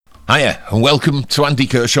Hiya, and welcome to Andy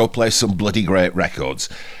Kershaw Plays Some Bloody Great Records.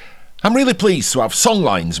 I'm really pleased to have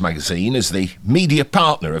Songlines magazine as the media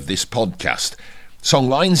partner of this podcast.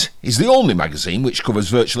 Songlines is the only magazine which covers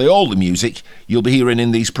virtually all the music you'll be hearing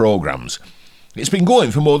in these programmes. It's been going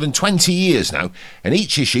for more than 20 years now, and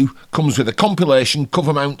each issue comes with a compilation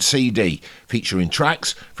cover mount CD featuring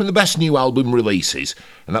tracks from the best new album releases,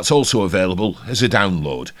 and that's also available as a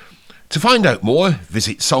download. To find out more,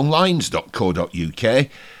 visit songlines.co.uk,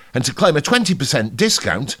 and to claim a 20%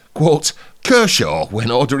 discount, quote Kershaw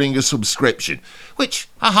when ordering a subscription, which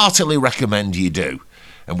I heartily recommend you do.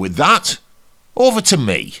 And with that, over to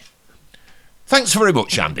me. Thanks very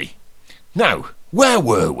much, Andy. Now, where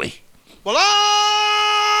were we? Well, all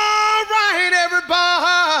right,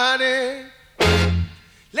 everybody,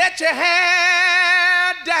 let your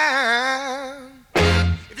hair down.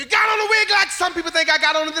 If you got on a wig like some people think I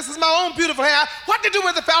got on, this is my own beautiful hair. What to do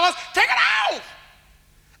with it, fellas? Take it off!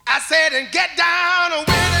 I said, and get down with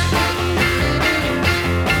it.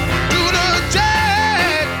 Do the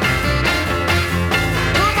jag.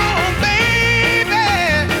 Come on, baby.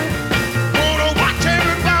 Wanna watch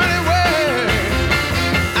everybody work.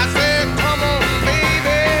 I said, come on,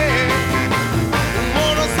 baby.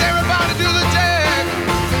 Wanna see everybody do the jag.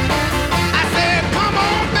 I said, come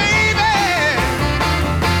on, baby.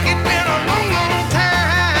 It's been a long, long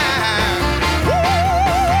time. Woo,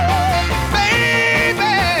 baby.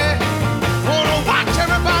 Wanna watch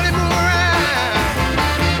everybody move around.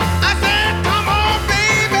 I said, come on,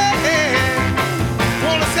 baby.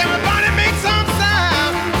 Wanna see everybody make some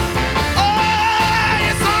sound. Oh,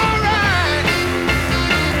 it's alright.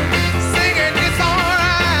 Singing, it's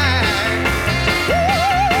alright. Woo,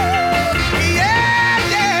 yeah,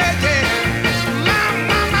 yeah, yeah. My.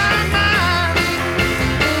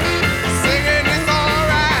 Singing, it's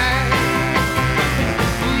alright.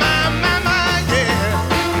 My, yeah.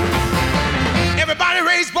 Everybody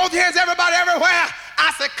raise both hands, everybody everywhere.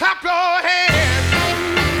 I said, clap your hands.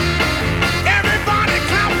 Everybody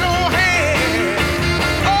clap your hands.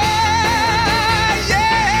 Oh, yeah.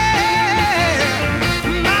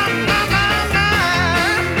 My.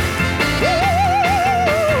 Woo,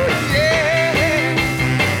 yeah.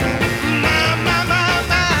 My.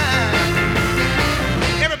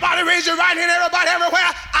 Everybody raise your right hand, everybody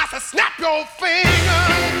everywhere. I said, snap your finger.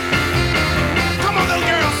 Come on, little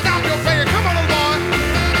girl, snap your finger. Come on, little boy.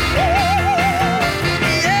 Woo,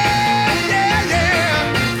 yeah, yeah, yeah.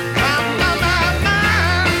 My.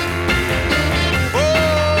 Oh,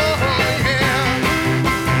 yeah.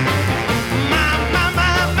 My.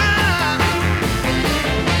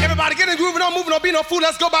 Everybody get in groove, don't move, don't be no fool.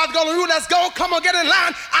 Let's go by the golden rule. Let's go. Come on, get in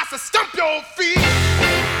line. I said, stump your feet.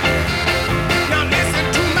 Now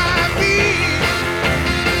listen to my beat.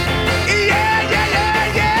 Yeah, yeah,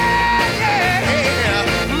 yeah, yeah, yeah.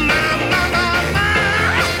 My.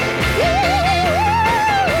 Woo,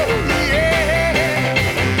 yeah.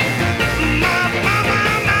 My.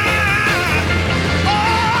 Oh,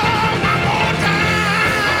 one more time.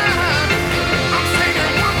 I'm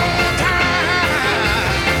singing one more time.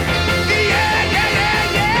 Yeah, yeah,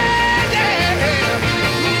 yeah, yeah, yeah.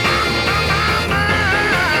 My.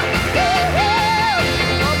 Woo,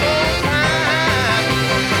 one more time.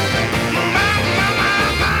 My.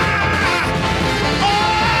 Oh,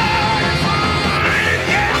 it's alright,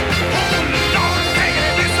 yeah. Oh, Lord,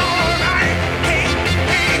 singing, it's alright. Hey,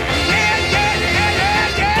 yeah, yeah, yeah,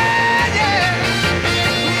 yeah, yeah.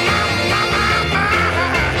 My.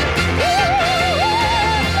 Woo,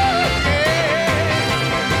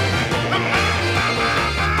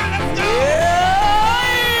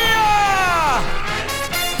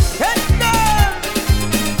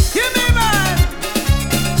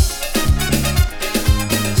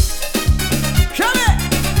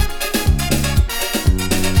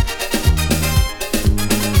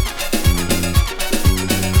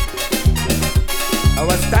 I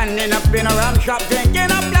was standing up in a rum shop drinking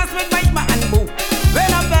a glass with my man boo.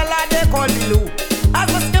 When a fella they call me Lou, I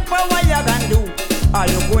was skipper, what you gonna do? Are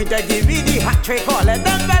you going to give me the hat trick or let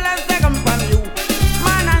them fellas take 'em from you?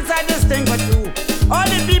 Man answer this thing for two, all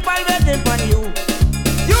the people waiting for you.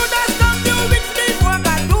 You just come to with me for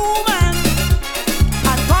a do man,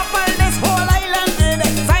 and topple this whole island in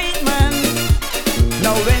excitement.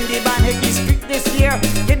 Now when the band hit the street this year,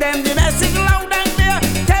 give them the message loud and clear.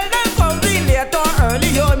 Tell them from the late or early,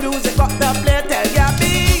 your music got to play. Tell ya B,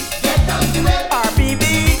 get down to it, RBB,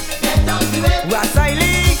 get down to it,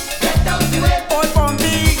 Wasaili, get down to it, Old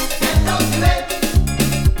Pompi. get down to it.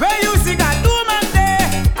 Where you see that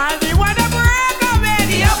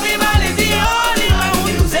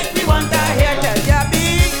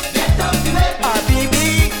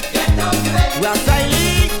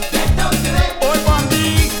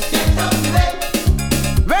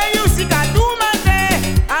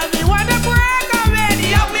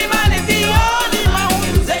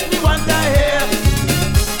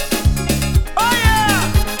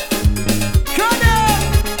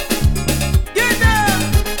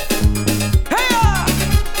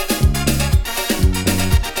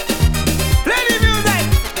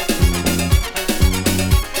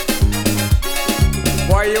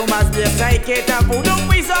to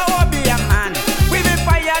peace, I will be a man. We will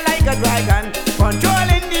fire like a dragon,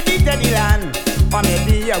 controlling the beat of the land. Or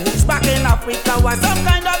maybe a roots back in Africa was some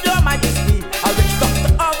kind of your majesty. A rich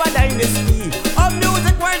doctor of a dynasty of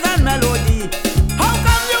music, words and melody. How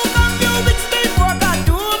come you mix the work I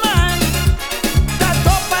do, man? That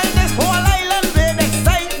top and this whole island with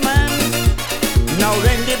excitement. Now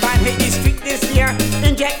when the band hit the street this year,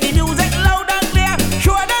 inject the music loud and clear.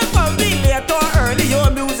 Show them for me late or early,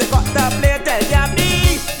 your music got to play. Tell ya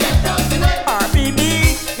B, Get up to it, RBB,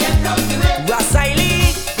 get up to it,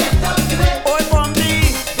 Rasaili, get up to it, Old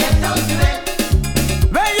Bumpy. get up to it.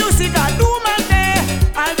 When you see that do man there,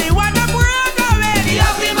 and we want to break away. The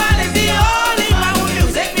ugly man is the only man who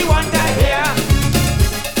music we want to hear.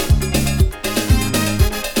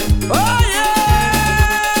 Oh yeah.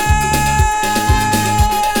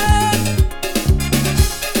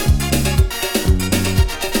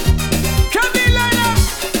 Come in, line up.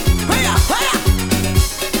 Hiya, hiya.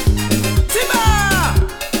 Simba.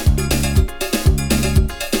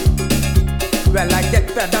 Well, I get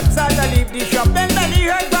fed up, so I leave the shop. Then Daddy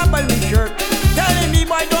heard Papa me shirt, telling me,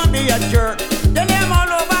 boy, don't be a jerk. Then them all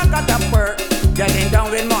over got a perk. Getting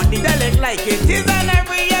down with money, they look like it is an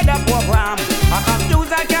every other program. A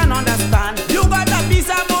computer can understand. You gotta be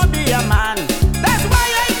some more, be a man. That's why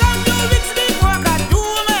I come to mix the work I do,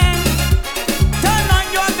 man. Turn on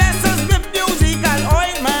your vessels with musical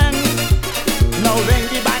ointment. Now when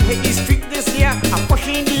the band hit the street this year, I'm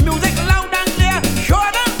pushing the music loud and clear. Show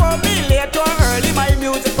them for me late or early, my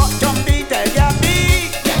music got jumpy. Tell ya B,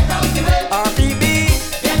 Get up to it, RBB,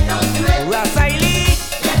 get up to it, Rasaili,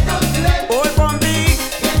 get up to it, Old Bumpy.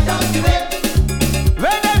 get up to it.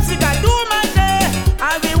 When them sick a do man there,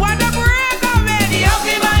 and we want to break away. The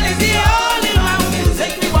ugly man is the only man who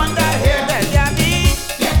music we want to hear. Tell ya B,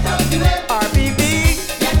 Get up to it, RBB,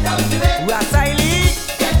 get up to it, Rasaili,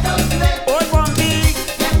 get up to it, Old Bumpy.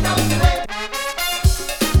 get up to it.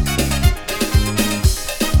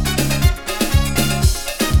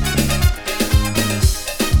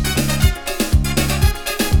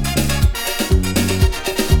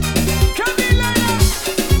 Come in, line up.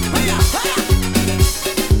 Hiya, hiya.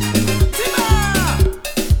 Simba.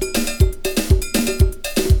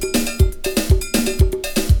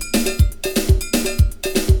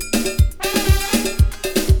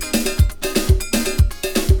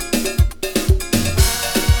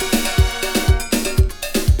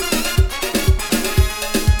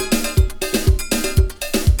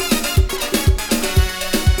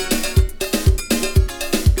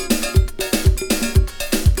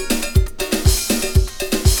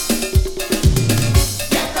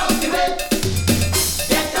 Get up to it,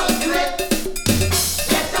 get up to it,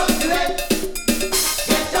 get up to it,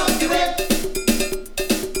 get up to it.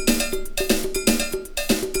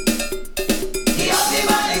 The ugly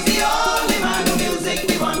man is the only man who music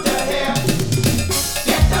we want to hear.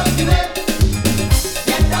 Get up to it,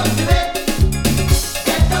 get up to it,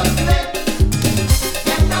 get up to it, get up to it.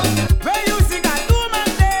 When you see that do man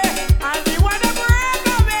there, and we want to break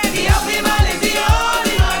away. The ugly man is the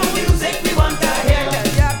only man who music we want to hear. Tell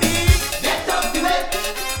ya B, Get up to it,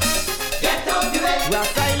 get up to it,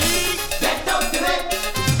 Rasaili, get up to it,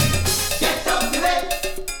 get up to it.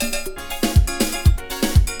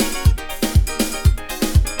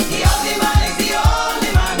 The ugly man is the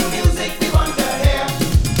only man who music we want to hear.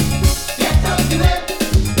 Get up to it,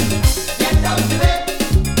 get up to it,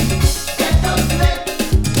 get up to it,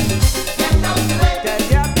 get up to it, tell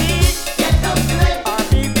ya B, get up to it,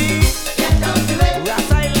 RBB, get up to it,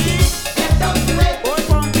 Rasaili, get up to it, Old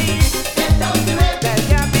Bumpy. get up to it, Tell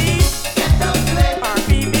ya B, get up to it,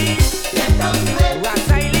 RBB, get up to it,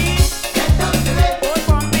 Rasaili, get up to it, Old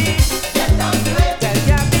Bumpy. get up to it, Tell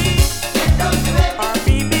ya B, get up to it,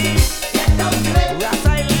 RBB, get up to it,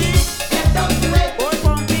 Rasaili, get up to it, Old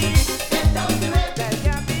Bumpy. get up to it. Tell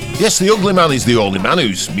ya B. Yes, the ugly man is the only man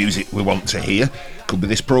whose music we want to hear. Could be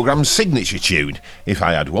this programme's signature tune, if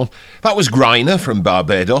I had one. That was Griner from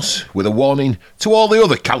Barbados, with a warning to all the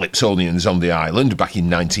other Calypsonians on the island back in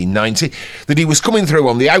 1990 that he was coming through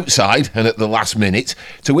on the outside and at the last minute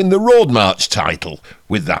to win the Road March title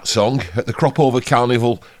with that song at the Crop Over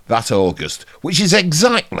Carnival that August, which is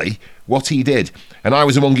exactly what he did. And I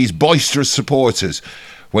was among his boisterous supporters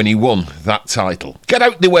when he won that title. Get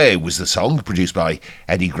Out the Way was the song, produced by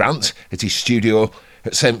Eddie Grant at his studio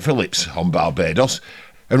at St Philip's on Barbados,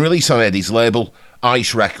 and released on Eddie's label,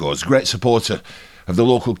 Ice Records. Great supporter of the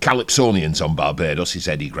local Calypsonians on Barbados is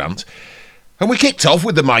Eddie Grant. And we kicked off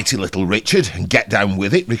with the mighty Little Richard and Get Down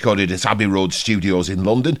With It, recorded at Abbey Road Studios in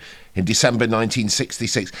London in December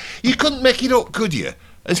 1966. You couldn't make it up, could you?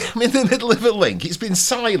 I'm in the middle of a link. It's been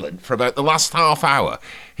silent for about the last half hour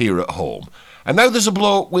here at home. And now there's a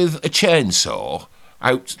bloke with a chainsaw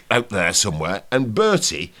out there somewhere, and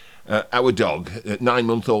Bertie, our dog,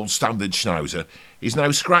 9-month-old standard schnauzer, is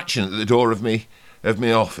now scratching at the door of me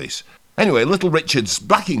office. Anyway, Little Richard's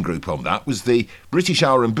backing group on that was the British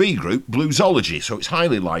R&B group Bluesology, so it's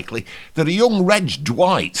highly likely that a young Reg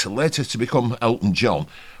Dwight, later to become Elton John,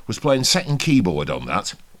 was playing second keyboard on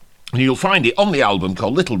that. And you'll find it on the album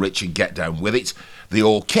called Little Richard Get Down With It, the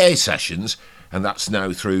OK Sessions, and that's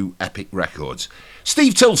now through Epic Records.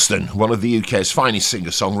 Steve Tilston, one of the UK's finest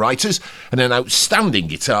singer-songwriters and an outstanding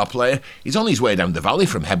guitar player, is on his way down the valley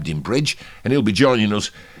from Hebden Bridge, and he'll be joining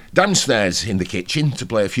us downstairs in the kitchen to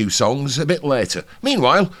play a few songs a bit later.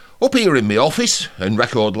 Meanwhile, up here in my office and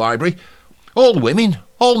record library, all women,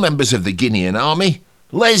 all members of the Guinean army,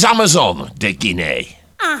 les Amazones de Guinée.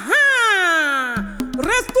 Aha!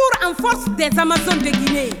 Retour en force des Amazones de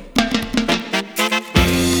Guinée.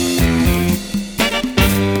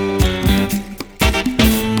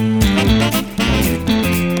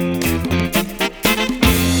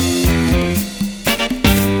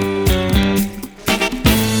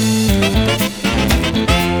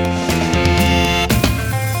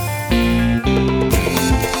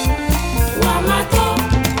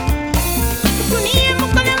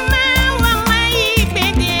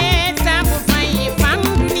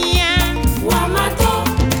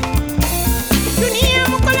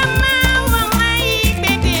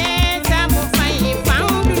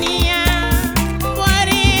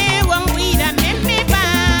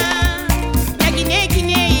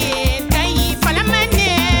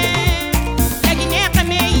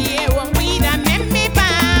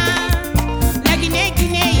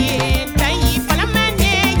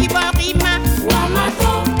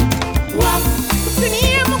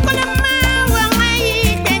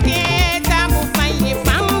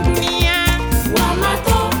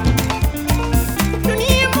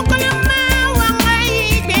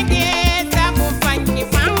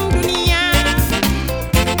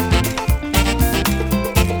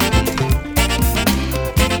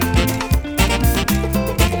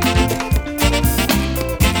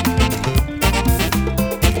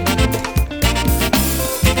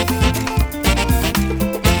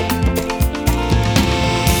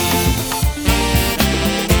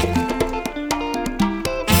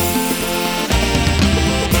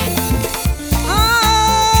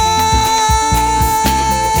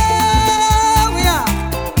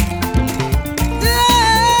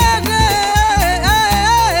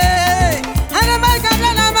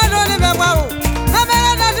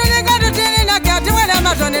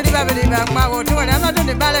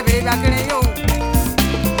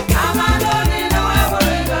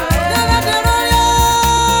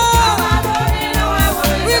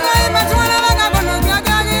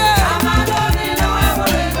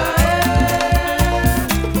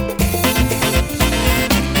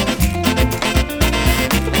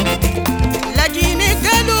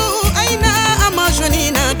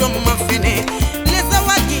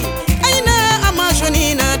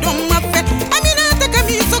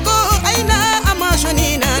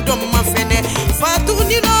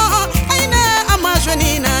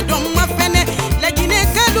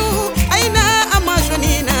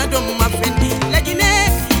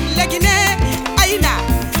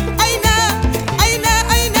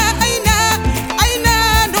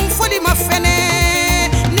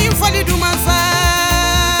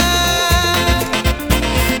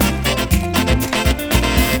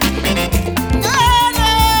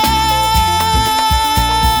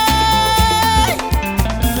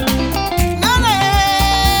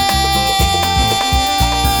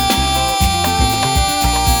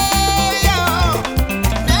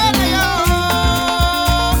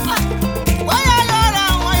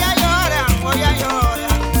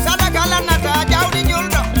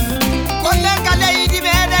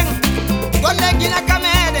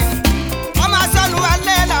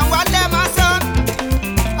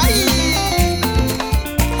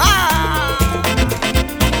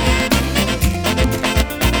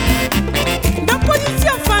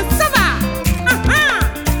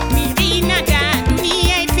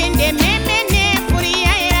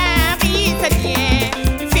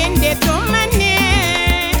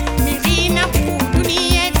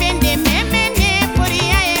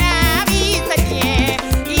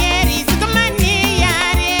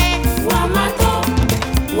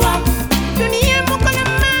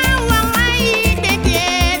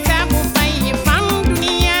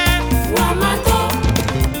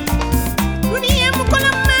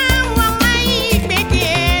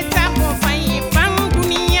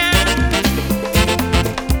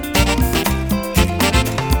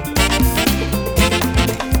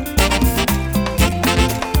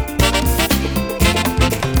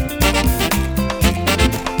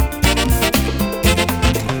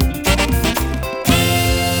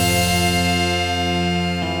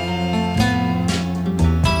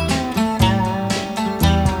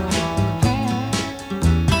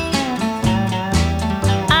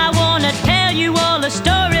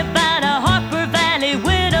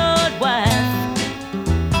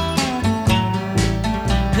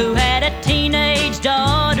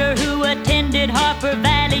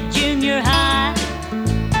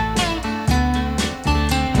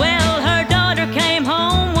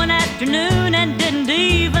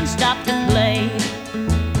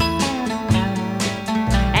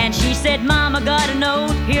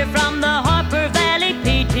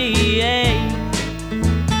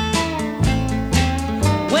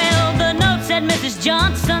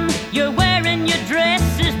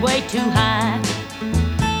 way too high.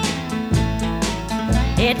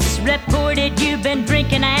 It's reported you've been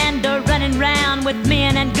drinking and running round with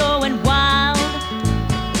men and going wild.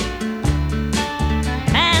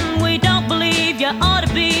 And we don't believe you ought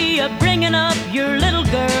to be bringing up your little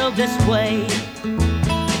girl this way.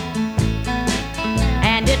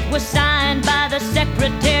 And it was signed by the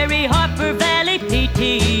Secretary, Harper Valley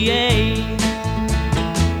PTA.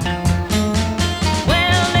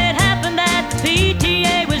 Well, it happened that the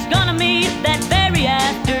PTA was gonna meet that very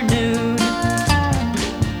afternoon.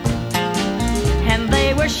 And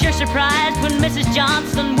they were sure surprised when Mrs.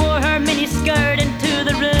 Johnson wore her mini skirt into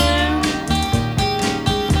the room.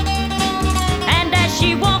 And as she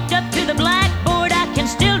walked up to the blackboard, I can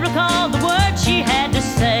still recall the words she had to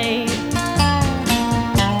say.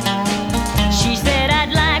 She said,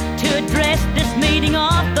 "I'd like to address this meeting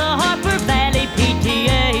of the Harper Valley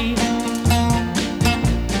PTA.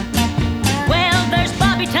 Well, there's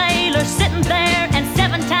Bobby Taylor sitting there, and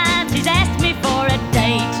 7 times he's asked me for a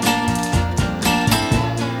date.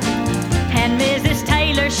 And Mrs.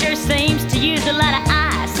 Taylor sure seems to use a lot of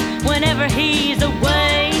ice whenever he's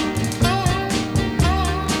away.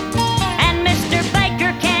 And Mr.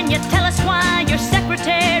 Baker, can you tell us why your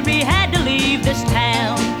secretary had to leave this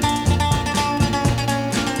town?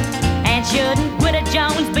 And shouldn't Widow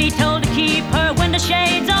Jones be told to keep her window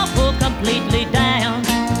shades all pulled completely down?"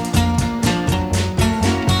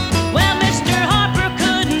 Well, Mr. Harper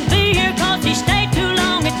couldn't be here 'cause he stayed too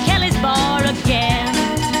long at Kelly's bar again.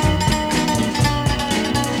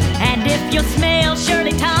 And if you'll smell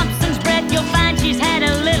Shirley Thompson's breath, you'll find she's had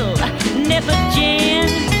a little nip of gin.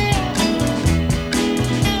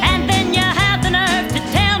 And then you have the nerve to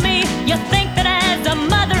tell me you think that as a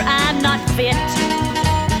mother I'm not fit.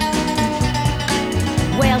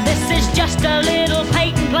 Well, this is just a little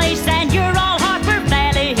Peyton place, and you're all Harper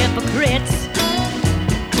Valley hypocrites.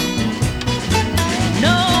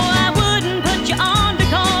 No, I wouldn't put you on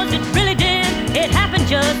because it really did. It happened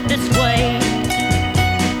just this way.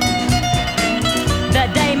 The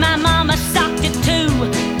day my mama socked it to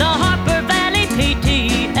the Harper Valley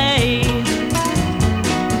PTA.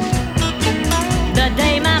 The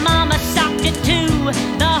day my mama socked it to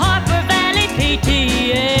the Harper Valley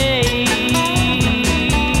PTA.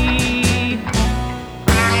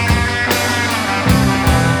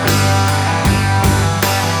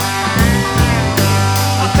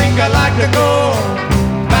 I think I'd like to go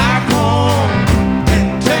back home and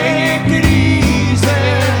take it easy.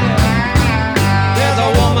 There's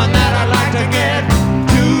a woman that I'd like to get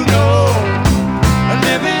to know,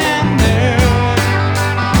 living there.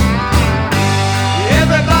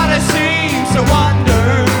 Everybody seems to wonder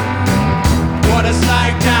what it's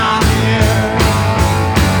like down here.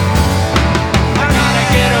 I gotta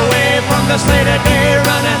get away from the state of day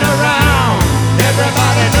running around.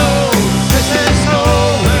 Everybody knows this is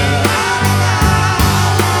nowhere.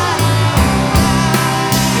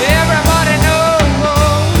 Everybody knows.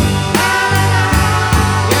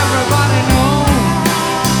 Everybody knows.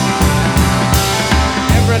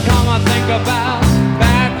 Every time I think about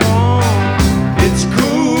back home, it's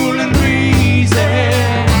cool and breezy.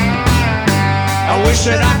 I wish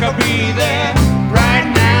that I could be there right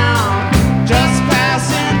now, just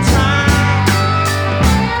passing time.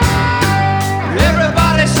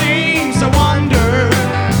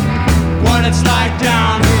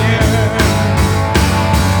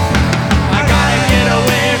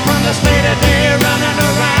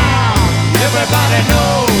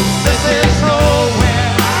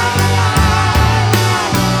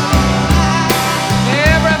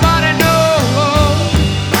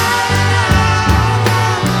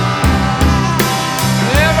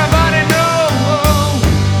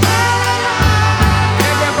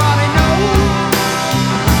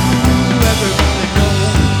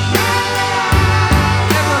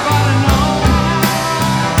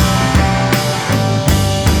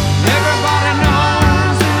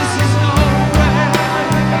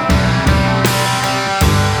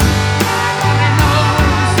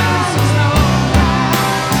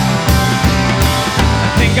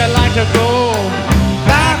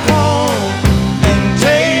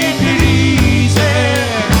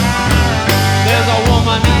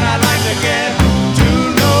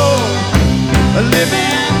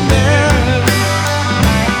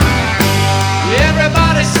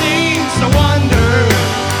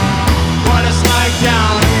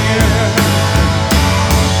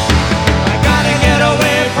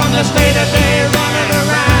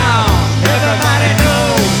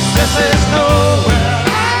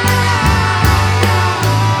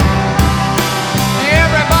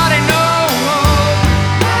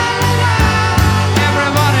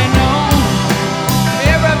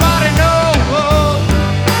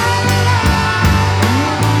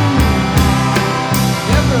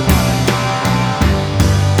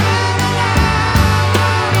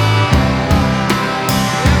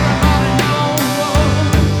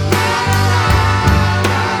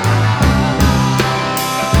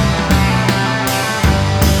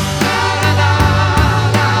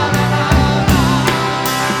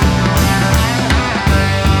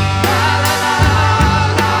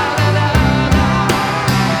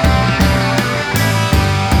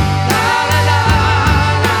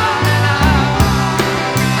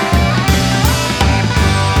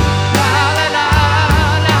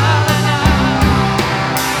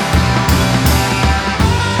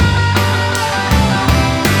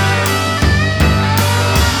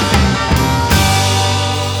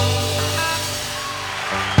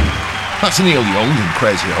 That's Neil Young and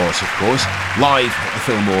Crazy Horse, of course, live at the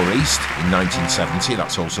Fillmore East in 1970.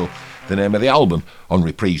 That's also the name of the album on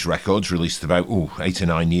Reprise Records, released about 8 or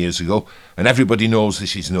 9 years ago. And Everybody Knows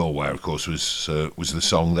This Is Nowhere, of course, was the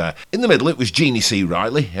song there. In the middle, it was Jeannie C.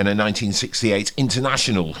 Riley and a 1968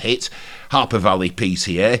 international hit, Harper Valley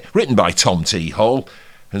PTA, written by Tom T. Hall,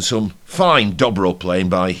 and some fine dobro playing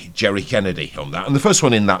by Jerry Kennedy on that. And the first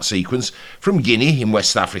one in that sequence, from Guinea in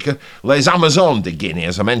West Africa, Les Amazons de Guinea,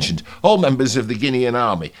 as I mentioned, all members of the Guinean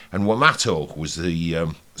army, and Wamato was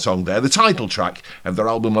the song there, the title track of their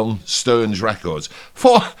album on Stearns Records.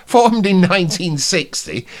 Formed in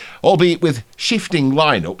 1960, albeit with shifting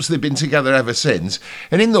lineups, they've been together ever since,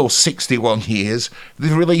 and in those 61 years,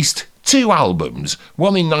 they've released 2 albums,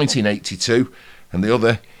 one in 1982 and the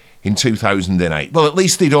other in 2008. Well, at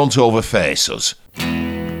least they don't overface us.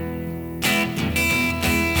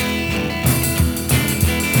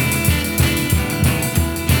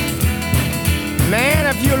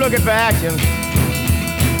 Man, if you're looking for action,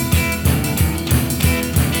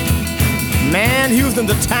 man,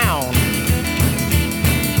 Houston's a town.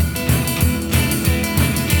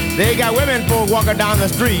 They got women folk walking down the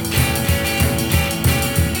street,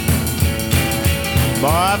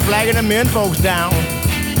 boy, flagging the men folks down.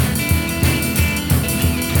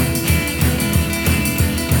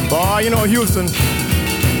 Boy, you know Houston,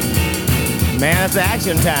 man, it's an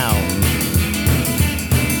action town.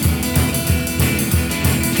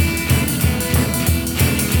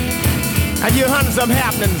 And you're hunting some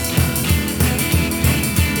happenings,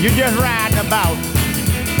 you're just riding about.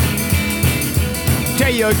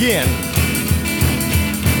 Tell you again,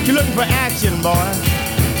 you're looking for action, boy.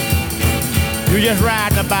 You're just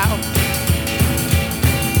riding about.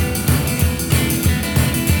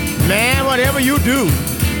 Man, whatever you do,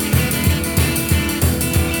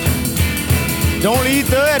 don't leave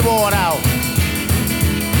third ward out.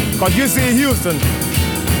 Cause you see Houston,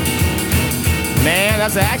 man,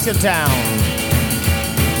 that's an action town.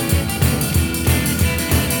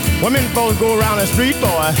 Women folks go around the street,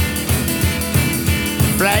 boy,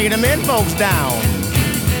 flagging the men folks down.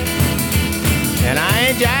 And I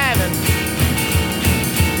ain't jiving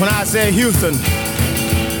when I say Houston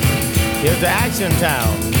is the action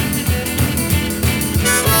town.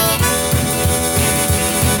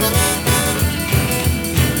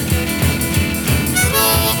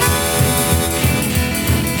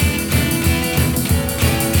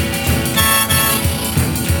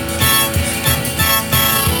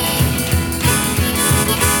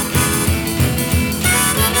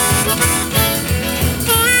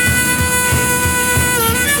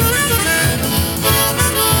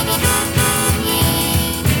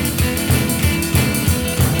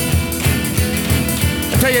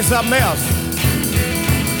 Tell you something else.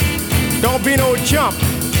 Don't be no chump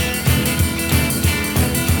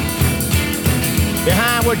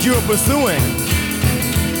behind what you're pursuing.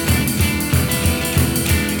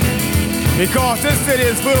 Because this city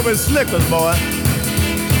is full with slickers, boy.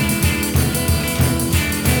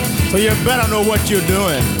 So you better know what you're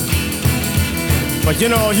doing. But you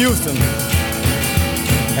know, Houston,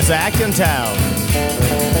 it's an action town.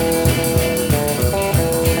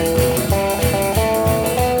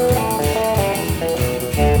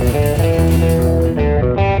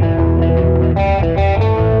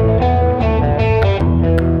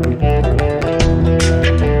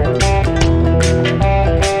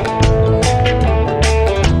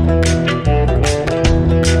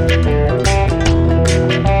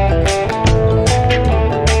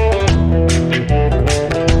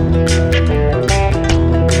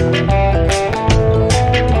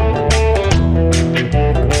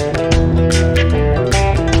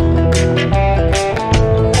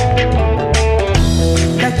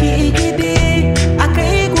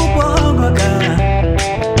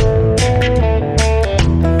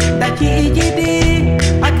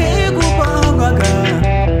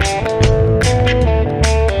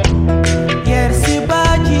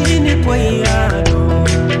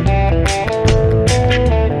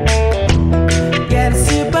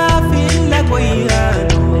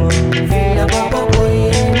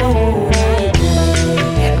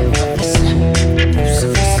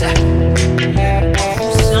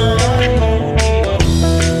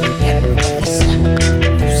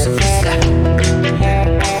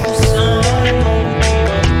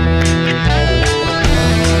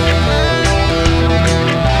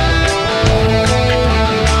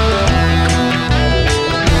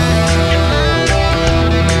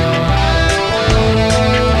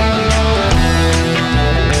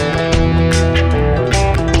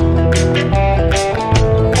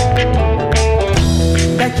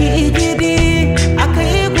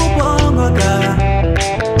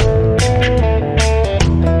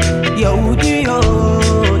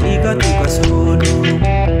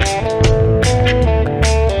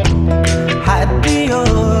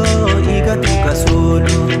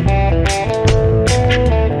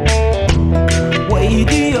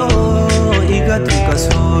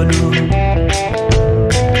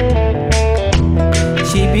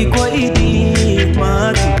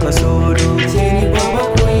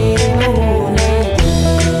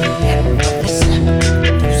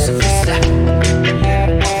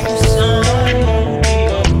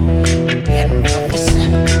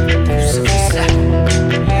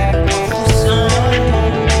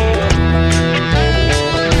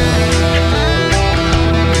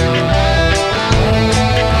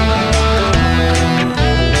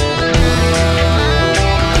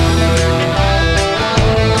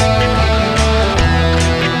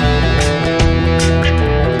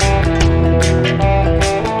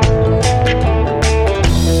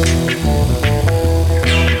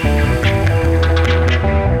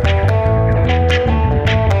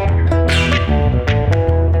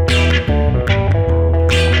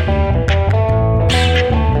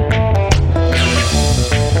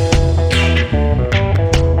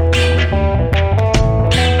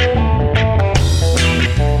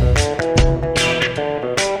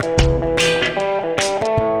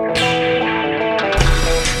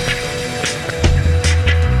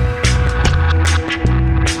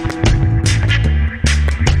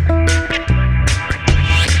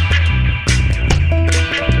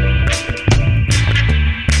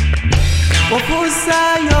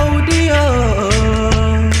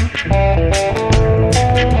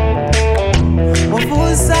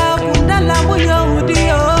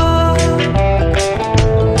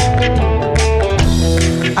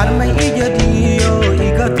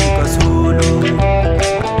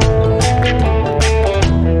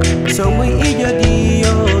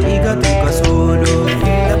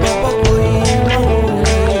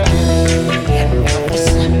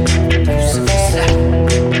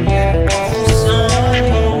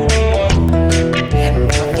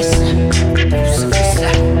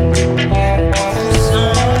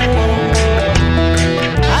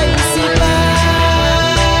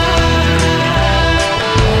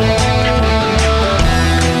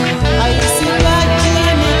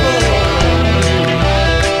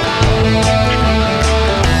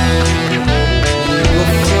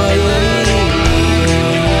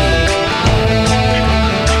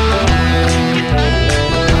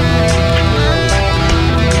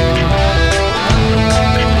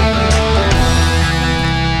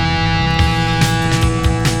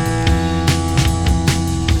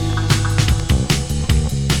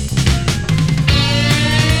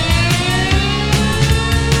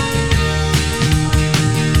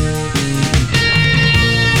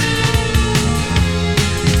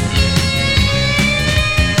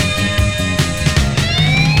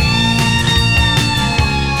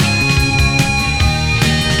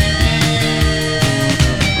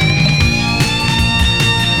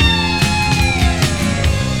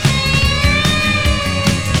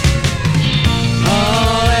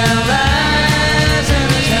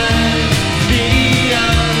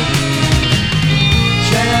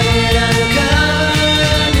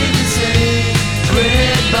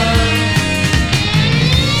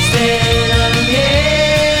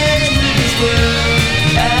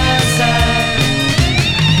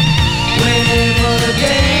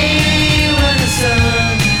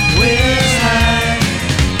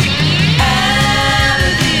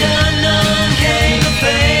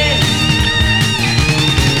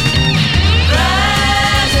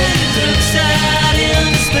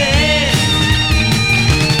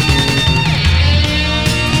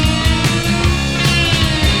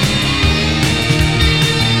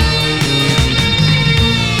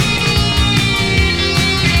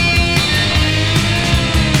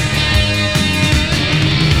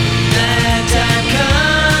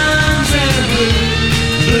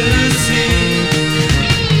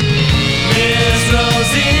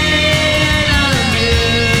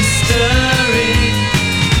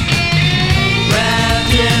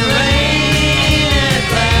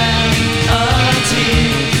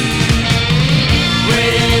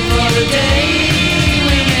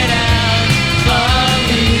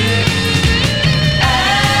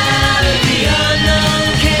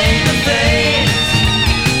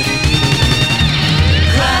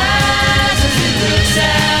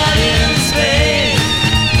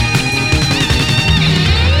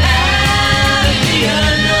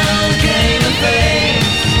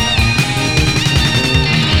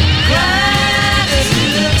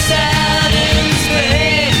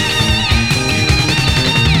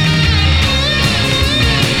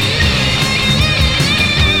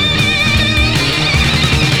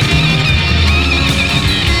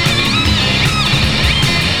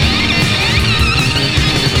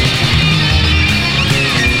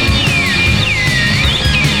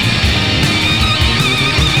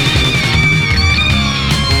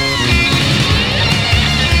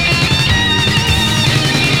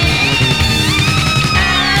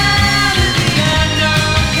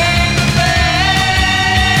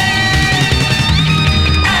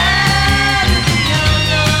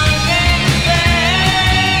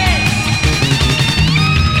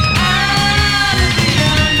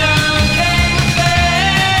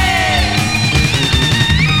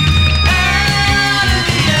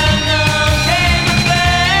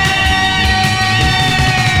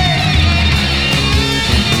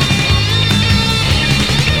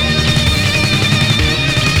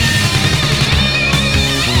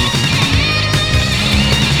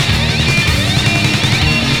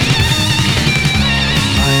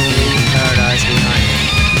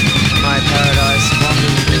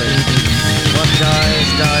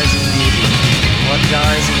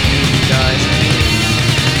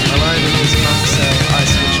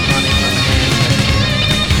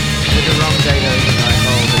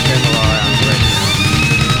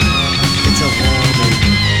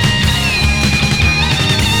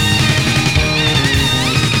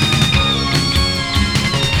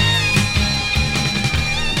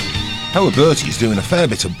 Our Bertie's doing a fair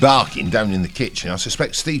bit of barking down in the kitchen. I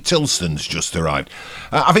suspect Steve Tilston's just arrived.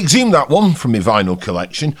 I've exhumed that one from my vinyl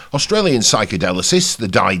collection. Australian Psychedelicist, The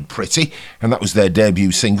Died Pretty, and that was their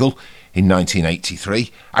debut single in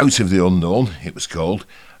 1983. Out of the Unknown, it was called.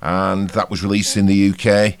 and that was released in the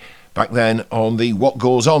UK back then on the What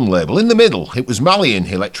Goes On label. In the middle, it was Malian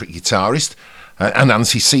electric guitarist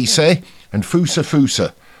Anansi Cisse and Fusa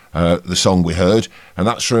Fusa, the song we heard, and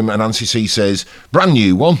that's from Anansi Cisse's brand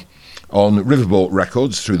new one on Riverboat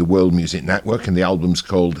Records through the World Music Network, and the album's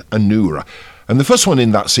called Anura. And the first one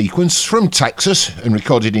in that sequence, from Texas and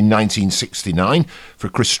recorded in 1969 for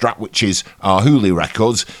Chris Stratwich's Arhoolie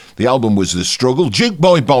Records. The album was The Struggle, Duke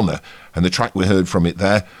Boy Bonner, and the track we heard from it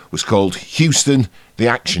there was called Houston, The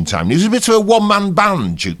Action Time. He was a bit of a one-man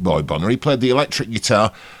band, Duke Boy Bonner. He played the electric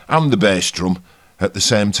guitar and the bass drum at the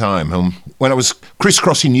same time. When I was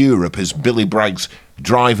crisscrossing Europe as Billy Bragg's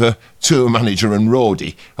driver, tour manager and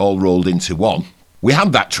roadie, all rolled into one, we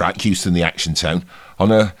had that track, Houston, The Action Town,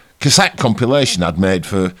 on a cassette compilation I'd made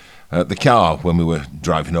for the car when we were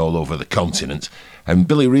driving all over the continent, and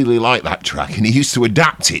Billy really liked that track, and he used to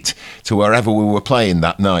adapt it to wherever we were playing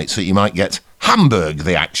that night, so you might get Hamburg,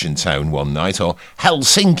 the Action Town, one night, or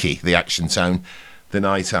Helsinki, the Action Town, the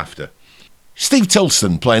night after. Steve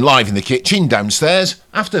Tilston playing live in the kitchen downstairs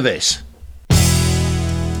after this.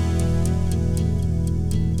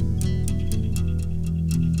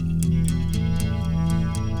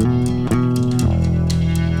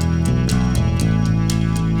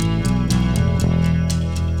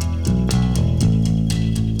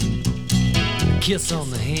 Kiss on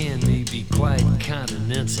the hand may be quite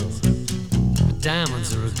continental, but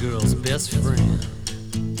diamonds are a girl's best friend.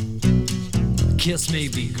 Kiss may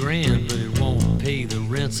be grand, but it won't pay the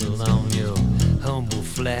rental on your humble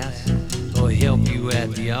flat or help you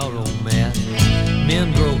at the automat.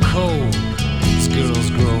 Men grow cold as girls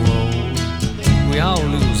grow old. We all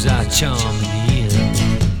lose our charm in the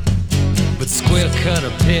end. But square cut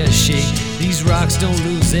or pear shape, these rocks don't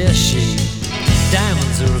lose their shape.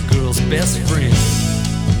 Diamonds are a girl's best friend.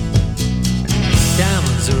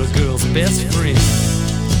 Diamonds are a girl's best friend.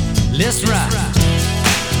 Let's rock.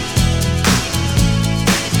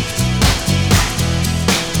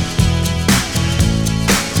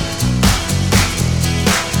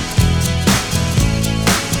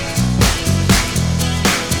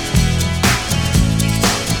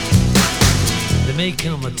 There may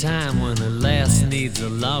come a time when a lass needs a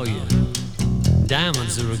lawyer.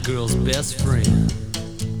 Diamonds are a girl's best friend.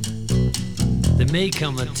 There may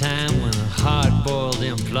come a time when a hard-boiled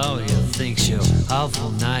employer thinks you're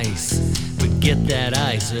awful nice, but get that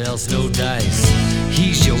ice or else no dice.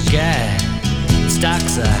 He's your guy,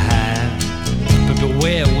 stocks are high, but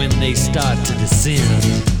beware when they start to descend.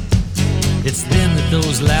 It's then that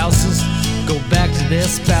those louses go back to their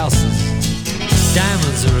spouses.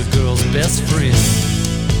 Diamonds are a girl's best friend.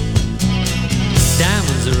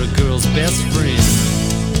 Diamonds are a girl's best friend.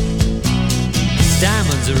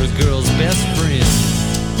 Diamonds are a girl's best friend.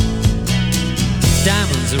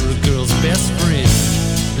 Diamonds are a girl's best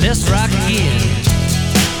friend. Let's rock again.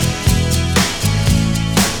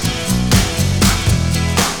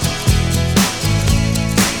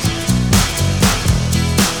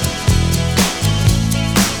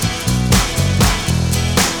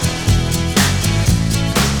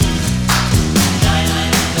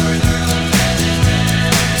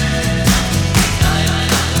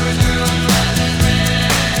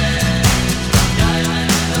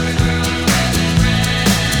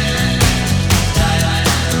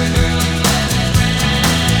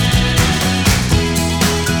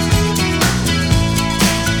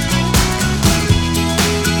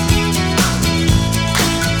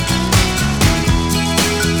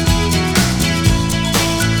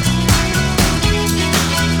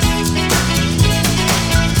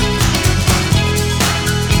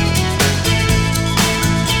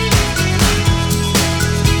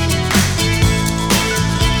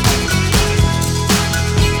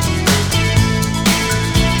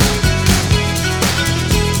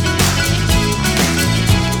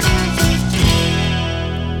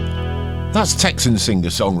 That's Texan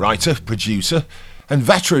singer-songwriter, producer, and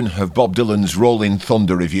veteran of Bob Dylan's Rolling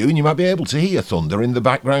Thunder review, and you might be able to hear thunder in the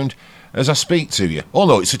background as I speak to you. Oh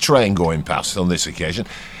no, it's a train going past on this occasion.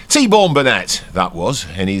 T-Bone Burnett, that was,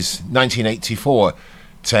 in his 1984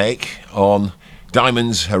 take on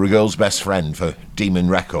Diamonds Are a Girl's Best Friend for Demon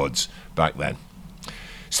Records back then.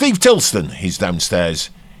 Steve Tilston is downstairs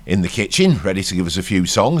in the kitchen, ready to give us a few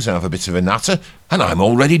songs and have a bit of a natter, and I'm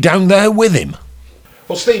already down there with him.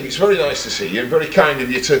 Well, Steve, it's very nice to see you, and very kind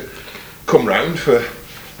of you to come round for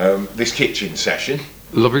this kitchen session.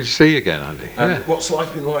 Lovely to see you again, Andy. And what's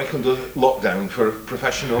life been like under lockdown for a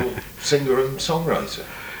professional singer and songwriter?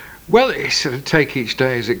 Well, it's sort of take each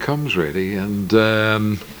day as it comes, really, and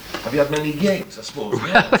Have you had many gigs, I suppose?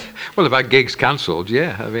 Well, I've had gigs cancelled,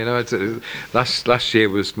 yeah. I mean, last year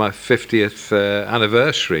was my 50th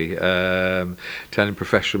anniversary turning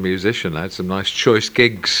professional musician. I had some nice choice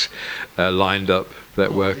gigs lined up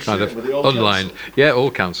that were kind of online. Cancelled? Yeah,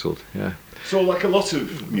 all cancelled, yeah. So, like a lot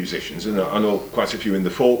of musicians, and I know quite a few in the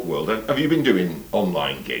folk world, have you been doing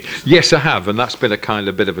online gigs? Yes, I have, and that's been a kind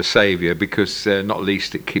of bit of a saviour because, not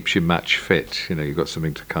least, it keeps you match fit. You know, you've got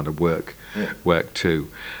something to kind of work to.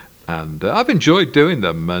 And I've enjoyed doing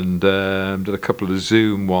them, and did a couple of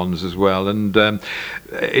Zoom ones as well. And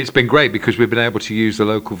it's been great because we've been able to use the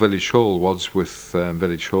local village hall, Wadsworth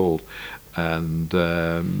Village Hall, and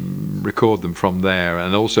record them from there,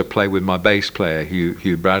 and also play with my bass player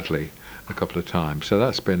Hugh Bradley a couple of times. So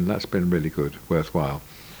that's been really good, worthwhile.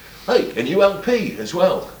 Hey, a new LP as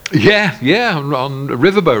well. Yeah, on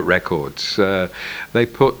Riverboat Records. They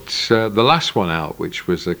put the last one out, which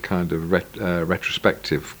was a kind of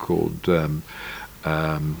retrospective called, what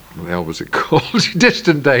the hell was it called?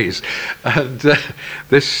 Distant Days. And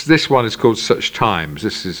this one is called Such Times.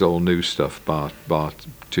 This is all new stuff, bar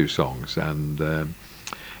 2 songs. And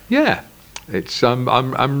yeah, it's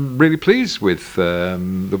I'm really pleased with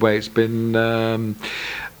the way it's been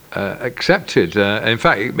accepted. In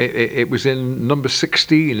fact, it was in number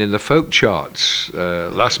 16 in the folk charts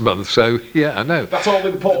last month. So yeah, I know. That's all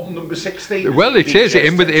important. Number 16. Well, it is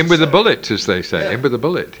in with a bullet, as they say. In with a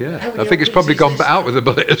bullet. Yeah, I think it's probably gone out with a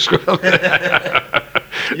bullet as well.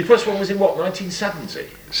 Your first one was in what, 1970?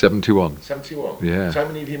 71. 71. Yeah. So how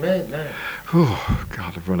many have you made now? Oh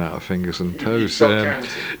God, I've run out of fingers and toes. Counting.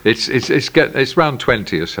 It's around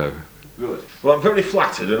 20 or so. Good. Well, I'm very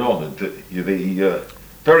flattered and honoured that you're the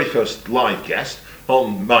very first live guest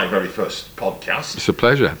on my very first podcast. It's a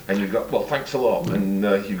pleasure. And you've got, well, thanks a lot. And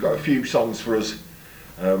you've got a few songs for us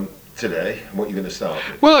today. What you're going to start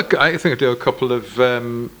with? Well, I think I'll do a couple of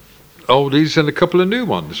oldies and a couple of new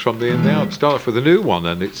ones from the out. Start off with a new one,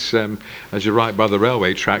 and it's as you're right by the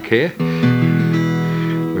railway track here.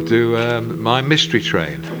 We'll do My Mystery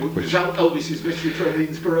Train. Was Elvis's Mystery Train the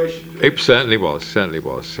inspiration? It certainly was,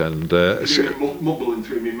 and mumbling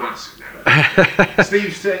through my mask now.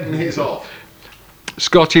 Steve's taking his off.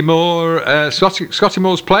 Scotty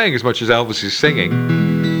Moore's playing as much as Elvis is singing.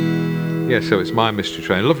 Yeah, so it's My Mystery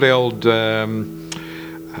Train. Lovely old.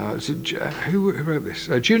 Who wrote this?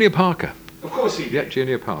 Junior Parker. Of course he did. Yeah,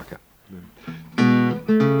 Junior Parker.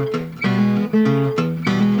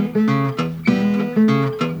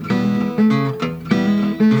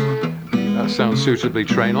 That sounds suitably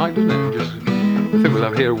train-like, doesn't it? I think we'll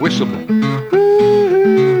have here a whistle.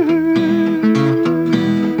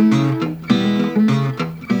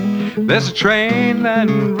 There's a train that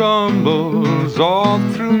rumbles all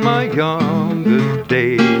through my younger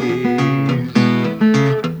days.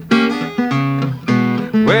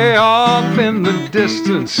 Way off in the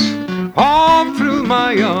distance, all through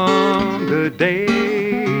my younger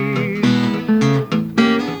days.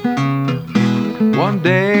 One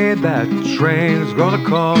day that train's gonna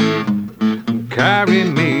come and carry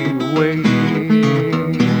me away.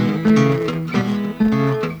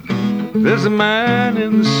 There's a man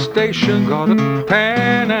in the station, got a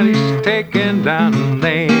pen and he's taking down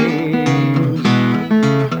names.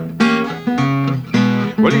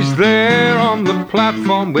 Well, he's there on the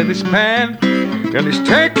platform with his pen and he's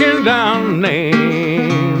taking down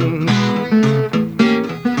names.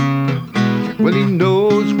 Well, he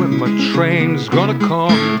knows when my train's gonna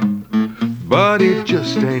come, but he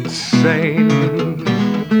just ain't sane.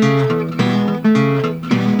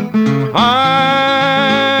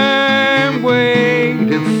 I'm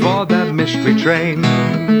waiting for that mystery train.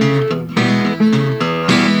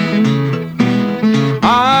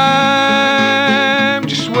 I'm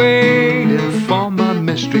just waiting for my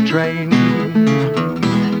mystery train.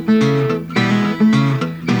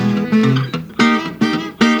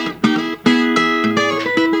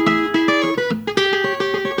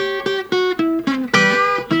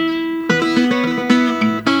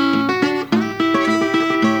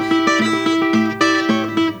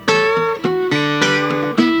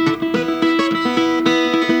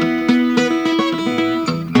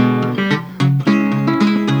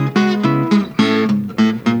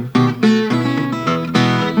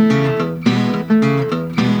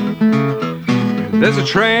 There's a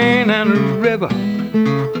train and a river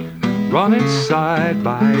running side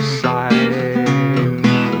by side.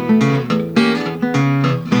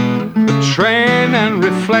 A train and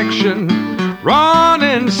reflection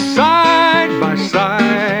running side by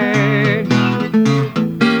side.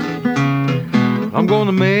 I'm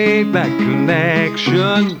gonna make that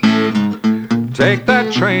connection, take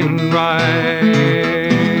that train ride.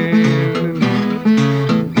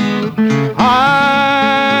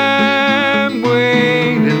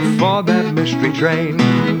 train.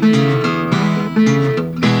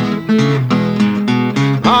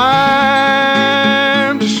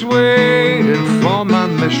 I'm just waiting for my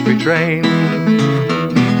mystery train.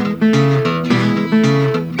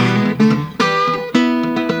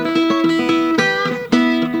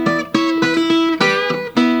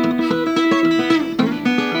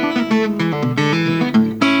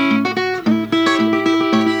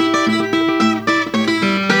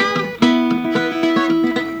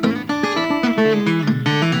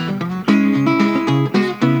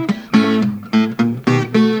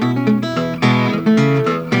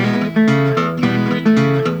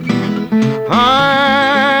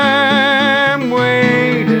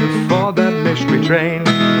 Train.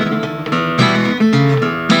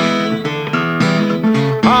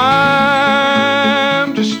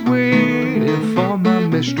 I'm just waiting for my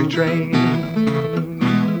mystery train.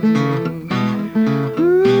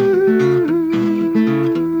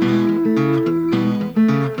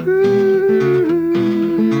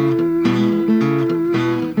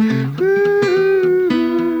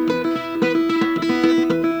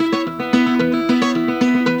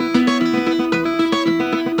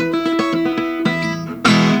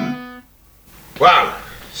 Wow,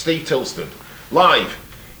 Steve Tilston, live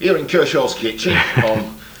here in Kershaw's kitchen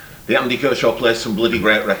on the Andy Kershaw Plays Some Bloody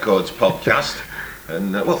Great Records podcast.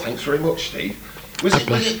 And well, thanks very much, Steve. Was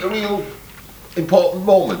it a real important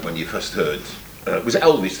moment when you first heard? Was it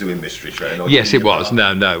Elvis doing Mystery Train? Yes, it was.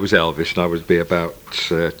 No, it was Elvis, and I would be about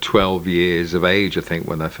 12 years of age, I think,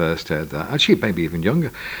 when I first heard that. Actually, maybe even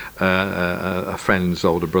younger. A friend's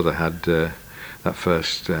older brother had that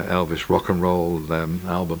first Elvis rock and roll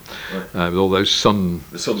album, with all those sun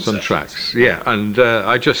tracks. Yeah, and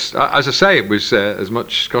I just, as I say, it was as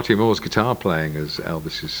much Scotty Moore's guitar playing as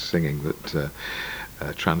Elvis's singing that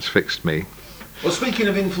transfixed me. Well, speaking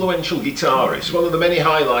of influential guitarists, one of the many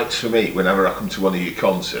highlights for me whenever I come to one of your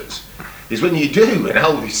concerts is when you do an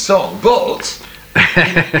Elvis song, but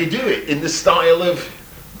you do it in the style of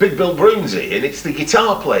Big Bill Broomsey, and it's the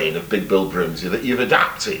guitar playing of Big Bill Broomsey that you've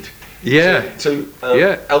adapted. Yeah. To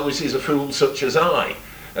Elvis Is a Fool Such As I.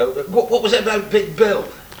 What was it about Big Bill?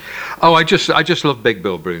 Oh, I just love Big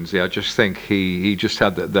Bill Broomsey. I just think he just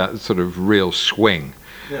had that sort of real swing.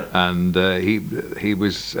 Yeah. And he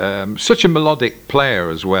was such a melodic player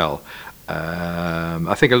as well.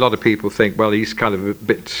 I think a lot of people think, well, he's kind of a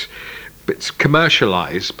bit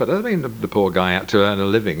commercialized, but I mean the poor guy had to earn a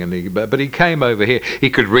living, and but he came over here. He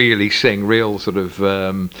could really sing real sort of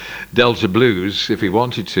Delta blues if he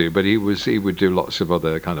wanted to, but he would do lots of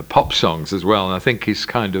other kind of pop songs as well. And I think his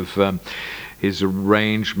kind of his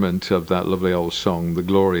arrangement of that lovely old song, "The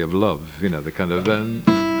Glory of Love," you know, the kind of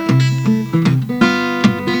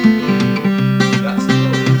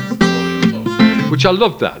which I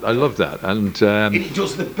love that, and it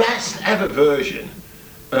does the best ever version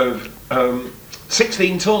of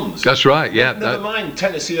 16 Tons. That's right, yeah. Never mind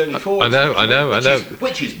Tennessee Early 40s. I know.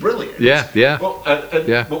 Which is brilliant. Yeah.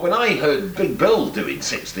 But when I heard Big Bill doing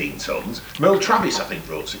 16 Tons, Merle Travis, I think,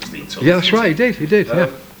 wrote 16 Tons. Yeah, that's right, he did, yeah.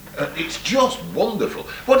 It's just wonderful.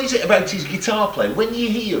 What is it about his guitar playing? When you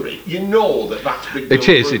hear it, you know that's Big Bill. It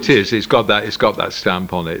is. It's got that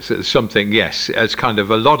stamp on it. It's something. Yes, as kind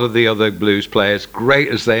of a lot of the other blues players, great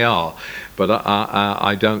as they are, but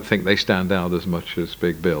I don't think they stand out as much as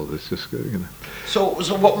Big Bill. It's just, you know. So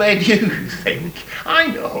what made you think, I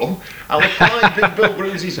know, I'll apply Big Bill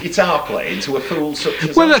Broomsey's guitar playing to a fool such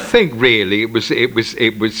as Well, I think really it was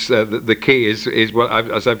the key is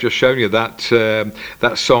as I've just shown you, that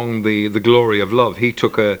song, the Glory of Love. He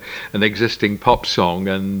took an existing pop song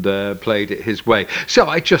and played it his way.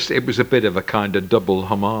 So it was a bit of a kind of double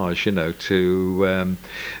homage, you know, to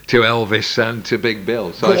Elvis and to Big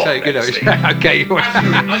Bill. So I say, you know, okay,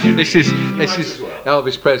 this is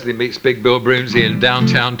Elvis Presley meets Big Bill Broomsey in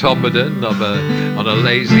downtown Topperden on a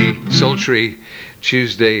lazy, sultry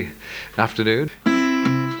Tuesday afternoon.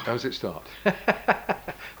 How does it start?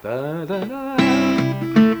 Da, da, da.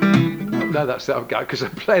 No, that's that guy, because I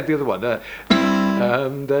played the other one. There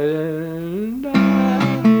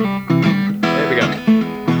we go.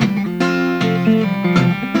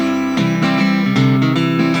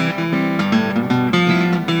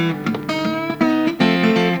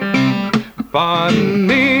 Pardon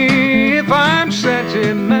me if I'm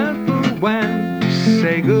sentimental when you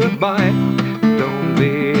say goodbye. Don't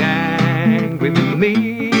be angry with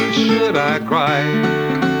me, should I cry?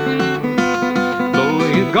 Though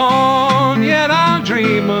you're gone, yet I'll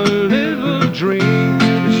dream a little dream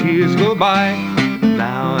as years go by.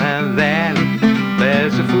 Now and then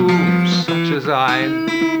there's a fool such as I.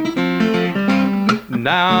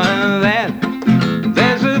 Now and then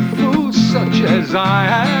there's a fool such as I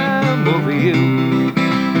am. I'm over you.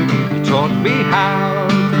 You taught me how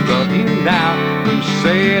to love you now. You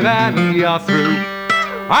say that you're through.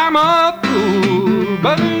 I'm a fool,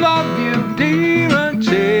 but love you dear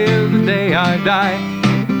until the day I die.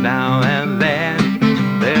 Now and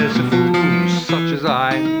then there's a fool such as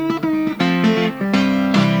I.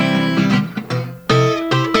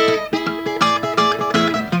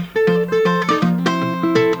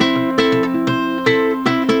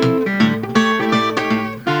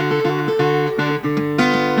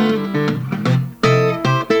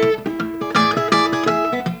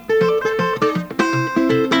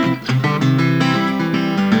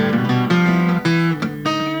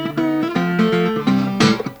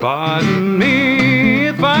 Pardon me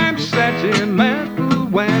if I'm sentimental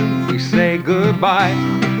when we say goodbye.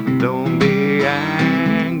 Don't be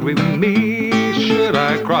angry with me should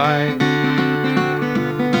I cry.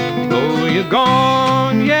 Though you're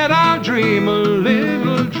gone, yet I'll dream a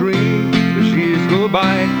little dream that she's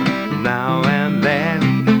goodbye. Now and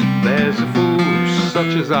then there's a fool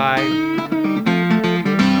such as I.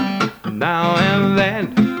 Now and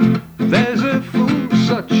then there's a fool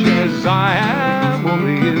such as I am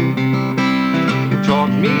only you. You taught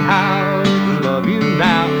me how to love you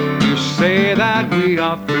now. You say that we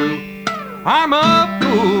are through. I'm a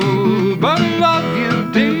fool, but love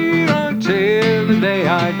you dear until the day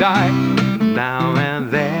I die. Now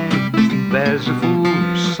and then there's a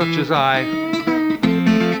fool such as I.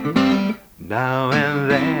 Now and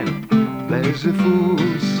then there's a fool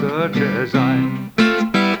such as I.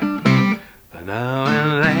 Now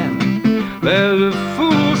and then there's a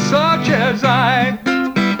fool such as I.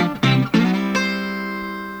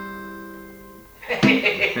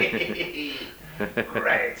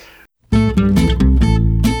 Great.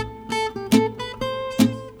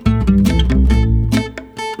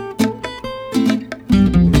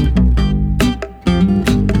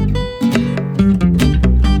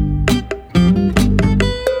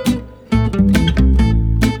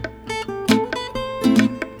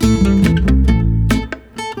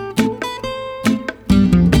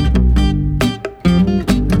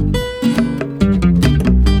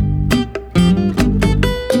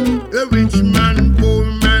 The rich man, poor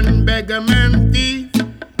man, beggar man, thief.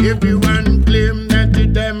 Everyone claim that to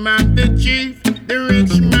them are the chief. The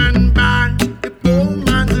rich man buy the poor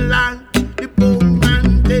man's life. The poor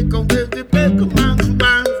man take away the beggar man's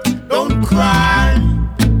wife. Don't cry,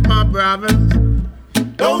 my brothers.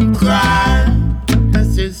 Don't cry, my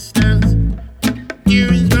sisters.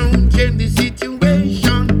 Tears don't change the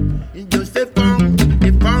situation. It's just a form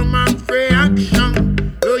of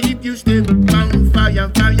reaction. So if you step on fire,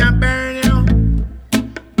 fire burn you.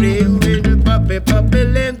 Play with the puppy,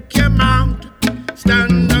 let come out.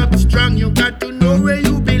 Stand up strong, you got to know where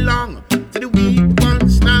you belong. To the weak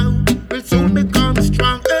ones now will soon become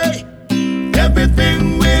strong. Hey,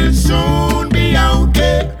 everything will soon be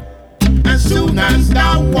okay. As soon as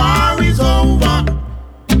the war is over,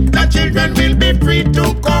 the children will be free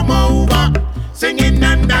to come over, singing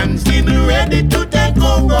and dancing, ready to take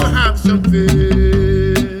over. Have some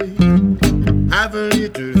faith, have a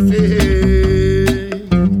little faith,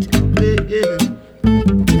 yeah.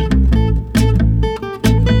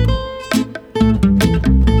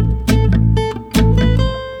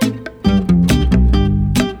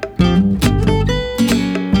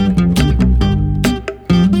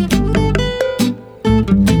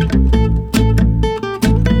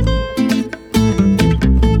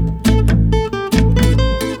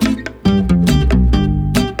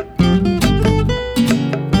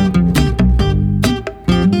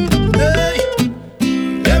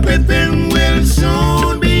 Everything will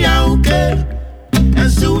soon be okay.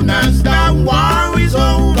 As soon as the war is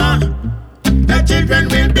over, the children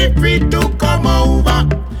will be free to come over,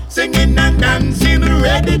 singing and dancing,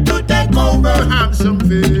 ready to take over. Have some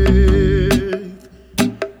faith,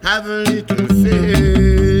 have a little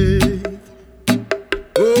faith.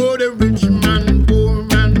 Oh, the rich man, poor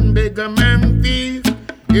man, beggar man, thief.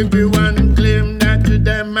 Everyone claim that to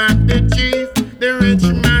them are the chief. The rich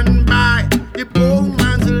man buy the poor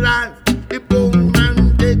man's life. The poor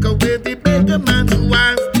man take away the beggar man's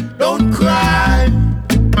wife. Don't cry,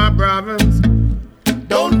 my brothers.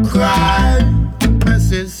 Don't cry, my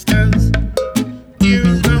sisters.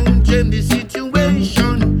 Tears don't change the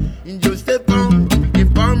situation. It's just a form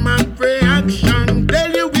of reaction.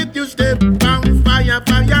 Tell you if you step on fire,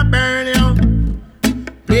 fire burn you.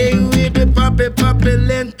 Play with the puppy,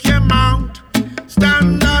 let come out.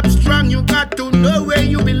 Stand up strong, you got to know where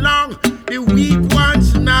you belong. The weak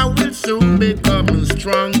ones now will soon become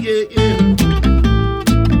strong, yeah, yeah.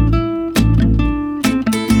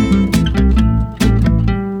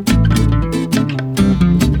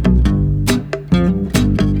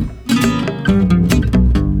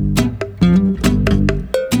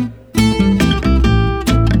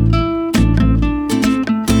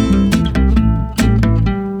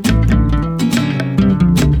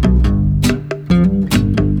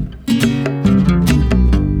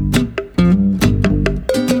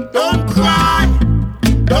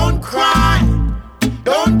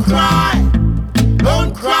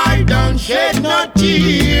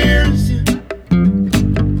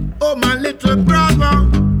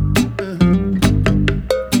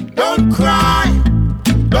 cry,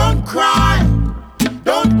 don't cry,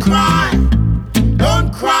 don't cry,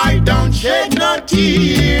 don't cry, don't shed no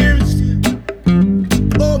tears.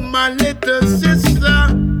 Oh, my little sister.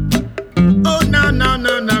 Oh, no, no,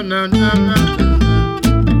 no, no, no, no, no.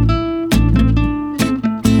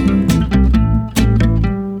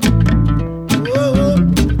 Oh,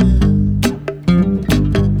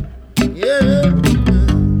 yeah.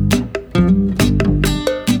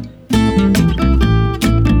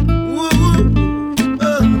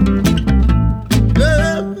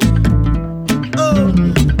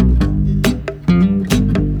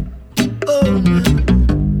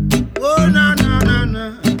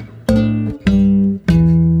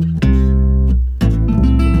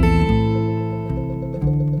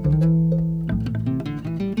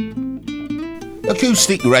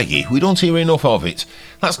 Acoustic reggae, we don't hear enough of it.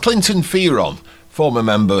 That's Clinton Fearon, former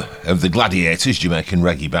member of the Gladiators, Jamaican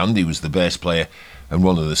reggae band. He was the bass player and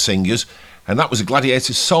one of the singers. And that was a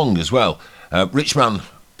Gladiators song as well, Rich Man,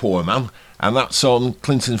 Poor Man. And that's on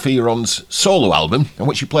Clinton Fearon's solo album, in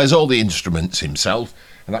which he plays all the instruments himself.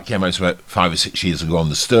 And that came out about 5 or 6 years ago on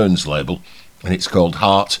the Stearns label. And it's called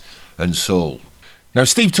Heart and Soul. Now,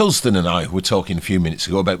 Steve Tulston and I were talking a few minutes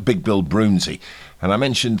ago about Big Bill Broomsey. And I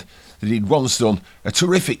mentioned that he'd once done a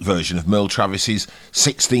terrific version of Merle Travis's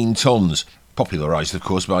 16 Tons, popularised, of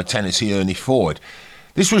course, by Tennessee Ernie Ford.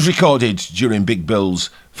 This was recorded during Big Bill's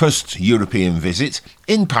first European visit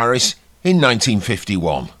in Paris in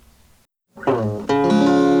 1951.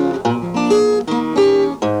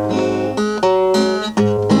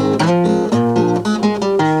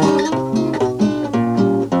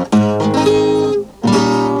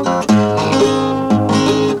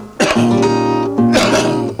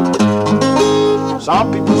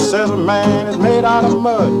 Some people says a man is made out of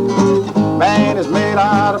mud. Man is made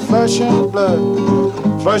out of flesh and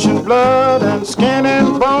blood and skin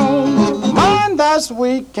and bone. Mind that's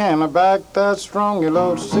weak and a back that's strong. You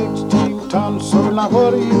load 16 tons, so now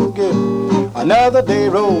what do you get? Another day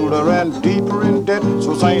older and deeper in debt.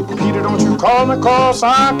 So St. Peter, don't you call me, 'cause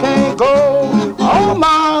I can't go all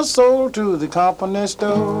my soul to the company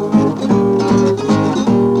store.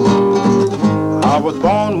 I was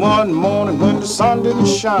born one morning when the sun didn't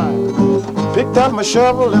shine. Picked up my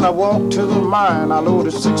shovel and I walked to the mine. I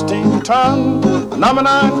loaded 16 tons, number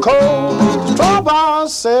 9 coal. Straw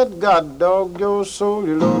boss said, God dog your soul,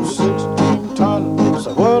 you load 16 tons.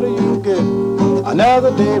 So what do you get?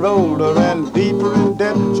 Another day older and deeper in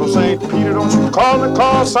debt. So St. Peter, don't you call me,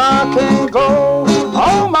 'cause I can't go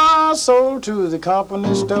all my soul to the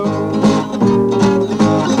company store.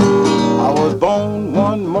 I was born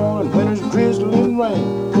one morning when it's drizzling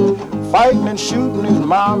rain. Fighting and shooting is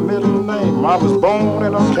my middle name. I was born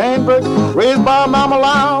in a canebrake, raised by Mama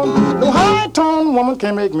Loud. No high-tone woman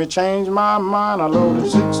can make me change my mind. I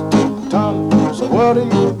loaded 16 tons, so what do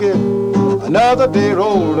you get? Another day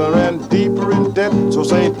older and deeper in debt. So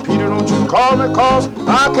St. Peter, don't you call me, 'cause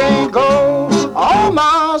I can't go all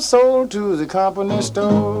my soul to the company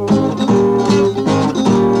store.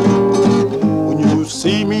 You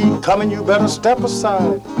see me coming, you better step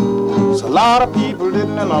aside. There's a lot of people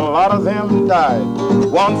didn't, and a lot of them died.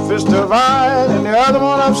 One fist of iron and the other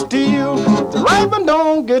one of steel. The right one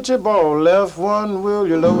don't get your ball, left one will.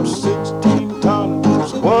 You load 16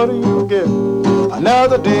 tons, so what do you get?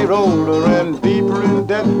 Another day older and deeper in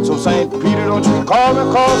debt. So St. Peter, don't you call me,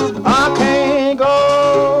 'cause I can't go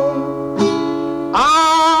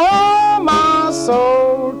all my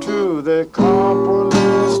soul to the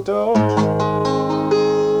company store.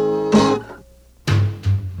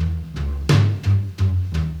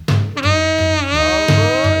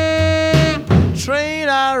 Train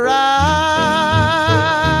I ride,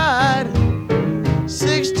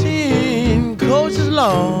 16 coaches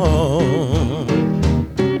long.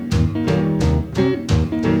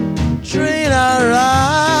 Train I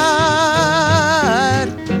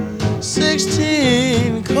ride,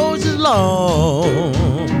 16 coaches long.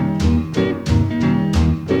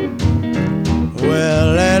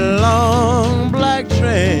 Well, that long black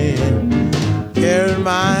train carried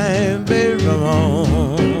my baby from home.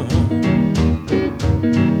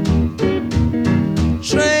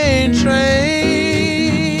 Train,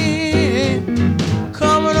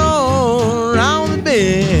 coming on round the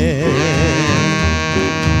bend.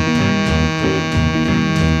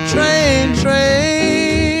 Train,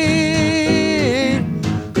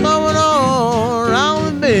 coming on round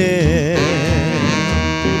the bend.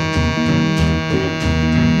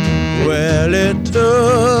 Well, it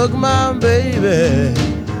took my baby,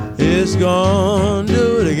 it's gonna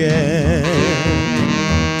do it again.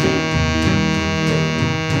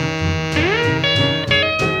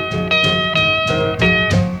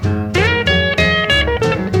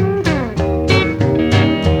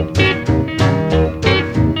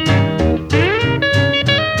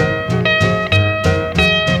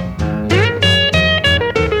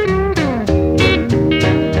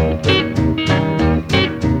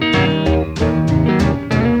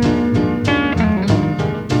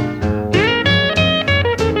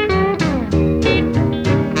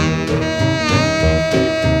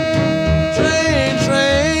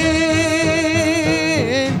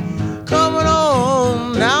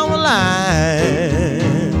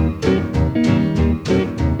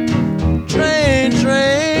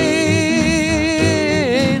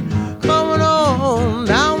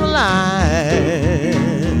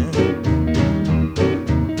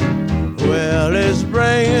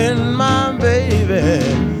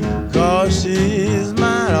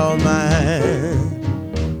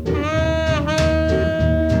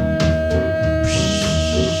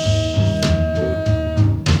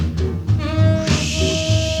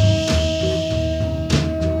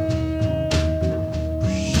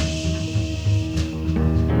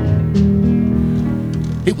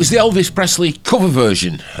 It was the Elvis Presley cover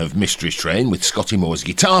version of Mystery Train with Scotty Moore's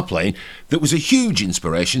guitar playing that was a huge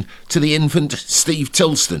inspiration to the infant Steve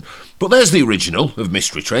Tilston. But there's the original of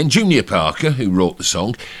Mystery Train, Junior Parker, who wrote the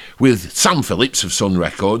song, with Sam Phillips of Sun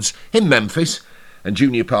Records in Memphis, and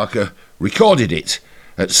Junior Parker recorded it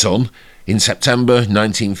at Sun in September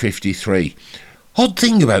 1953. Odd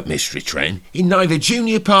thing about Mystery Train, in neither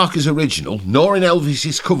Junior Parker's original nor in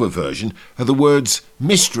Elvis's cover version are the words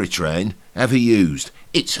Mystery Train ever used.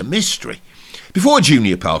 It's a mystery. Before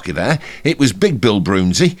Junior Parker there, it was Big Bill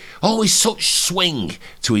Broomsey, always such swing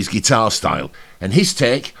to his guitar style, and his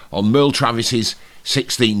take on Merle Travis's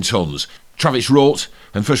 16 Tons. Travis wrote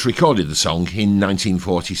and first recorded the song in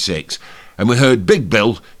 1946, and we heard Big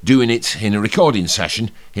Bill doing it in a recording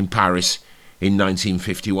session in Paris in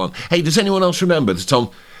 1951. Hey, does anyone else remember that on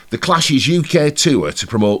the Clash's UK tour to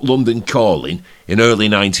promote London Calling in early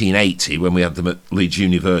 1980, when we had them at Leeds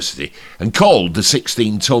University, and called the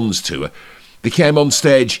 16 Tons Tour, they came on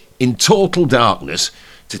stage in total darkness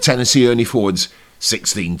to Tennessee Ernie Ford's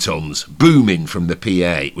 16 Tons, booming from the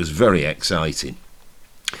PA. It was very exciting.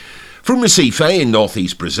 From Recife in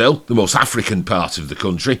northeast Brazil, the most African part of the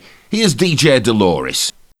country, here's DJ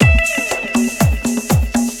Dolores.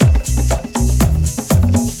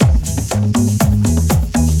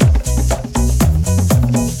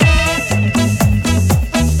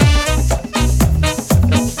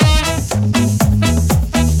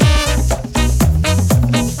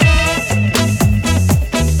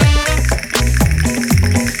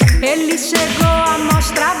 Ele chegou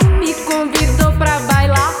amostrado, me convidou pra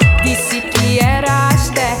bailar. Disse que era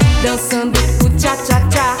Asté, dançando o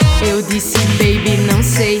tcha-tcha-tcha. Eu disse, baby, não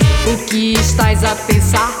sei o que estás a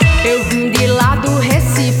pensar. Eu vim de lá do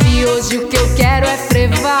Recife, hoje o que eu quero é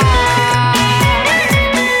frevar.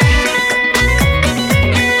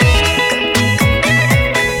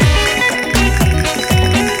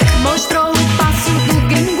 Mostrou o passo do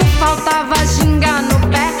gringo, faltava ginga no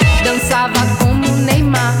pé. Dançava como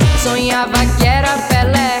Neymar, sonhava que era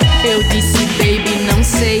Pelé. Eu disse, baby, não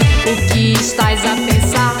sei o que estás a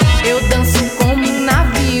pensar. Eu danço como um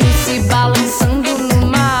navio se balançando no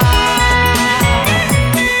mar.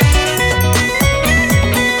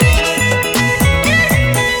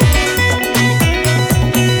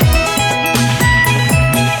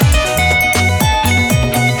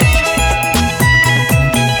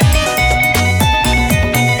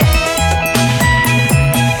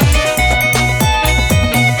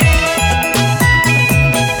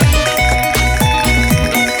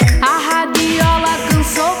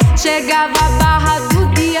 Chegava a barra do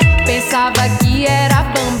dia, pensava que era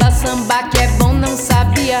bamba, samba que é bom, não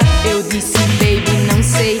sabia. Eu disse, baby, não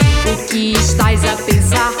sei o que estás a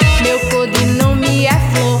pensar. Meu codinome é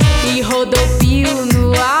flor e rodopio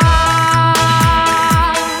no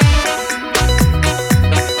ar.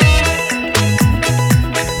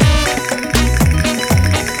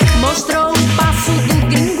 Mostrou o passo do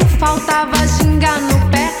gringo, faltava ginga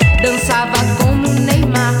no pé. Dançava como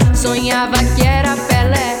Neymar, sonhava que era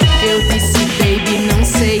Pelé. Eu disse, baby, não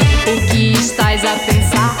sei o que estás a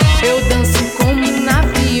pensar. Eu danço como um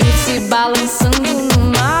navio se balançando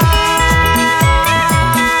no mar.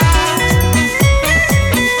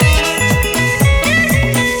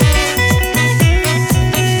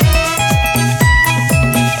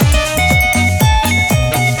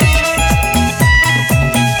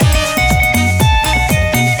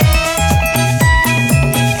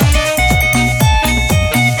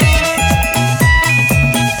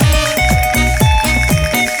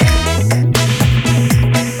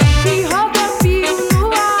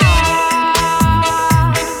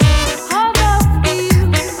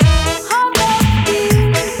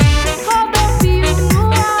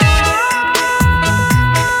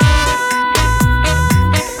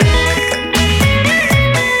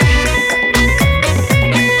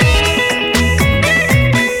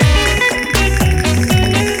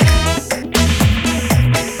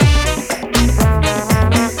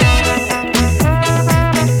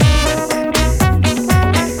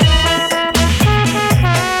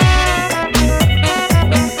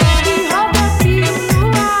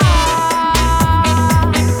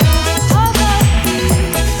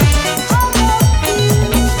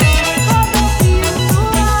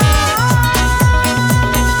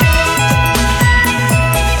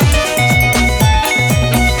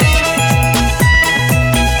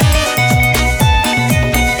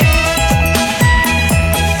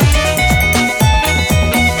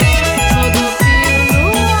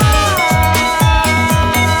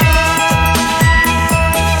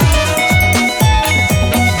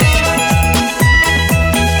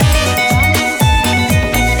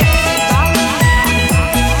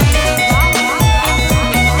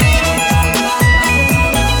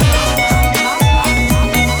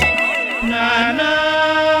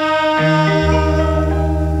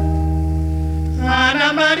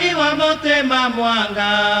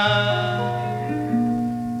 wanga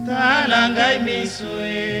tala ngai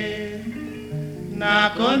misue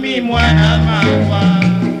nakomi mwana mawa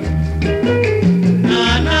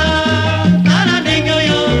nana tala ndenge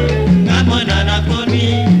oyo ngamona nakomi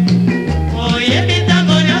oyebi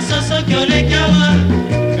ntango nyonso soki oleki awa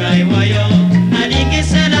ngai wayo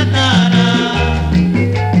nalingisela tala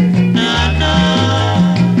nana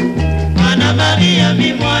ana maria mi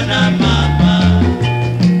mwana mama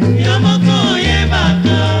yo moko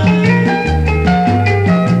oyebaka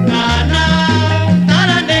nana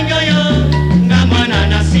tala ndenge oyo nga mwana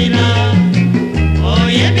na sila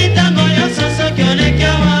oyebi ntango nyonso soki oleki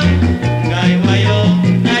awa ngai wayo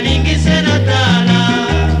nalingisela tala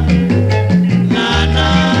nana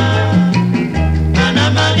ana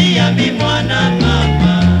maria mi mwana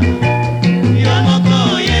mama yo moko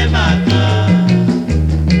oyebaka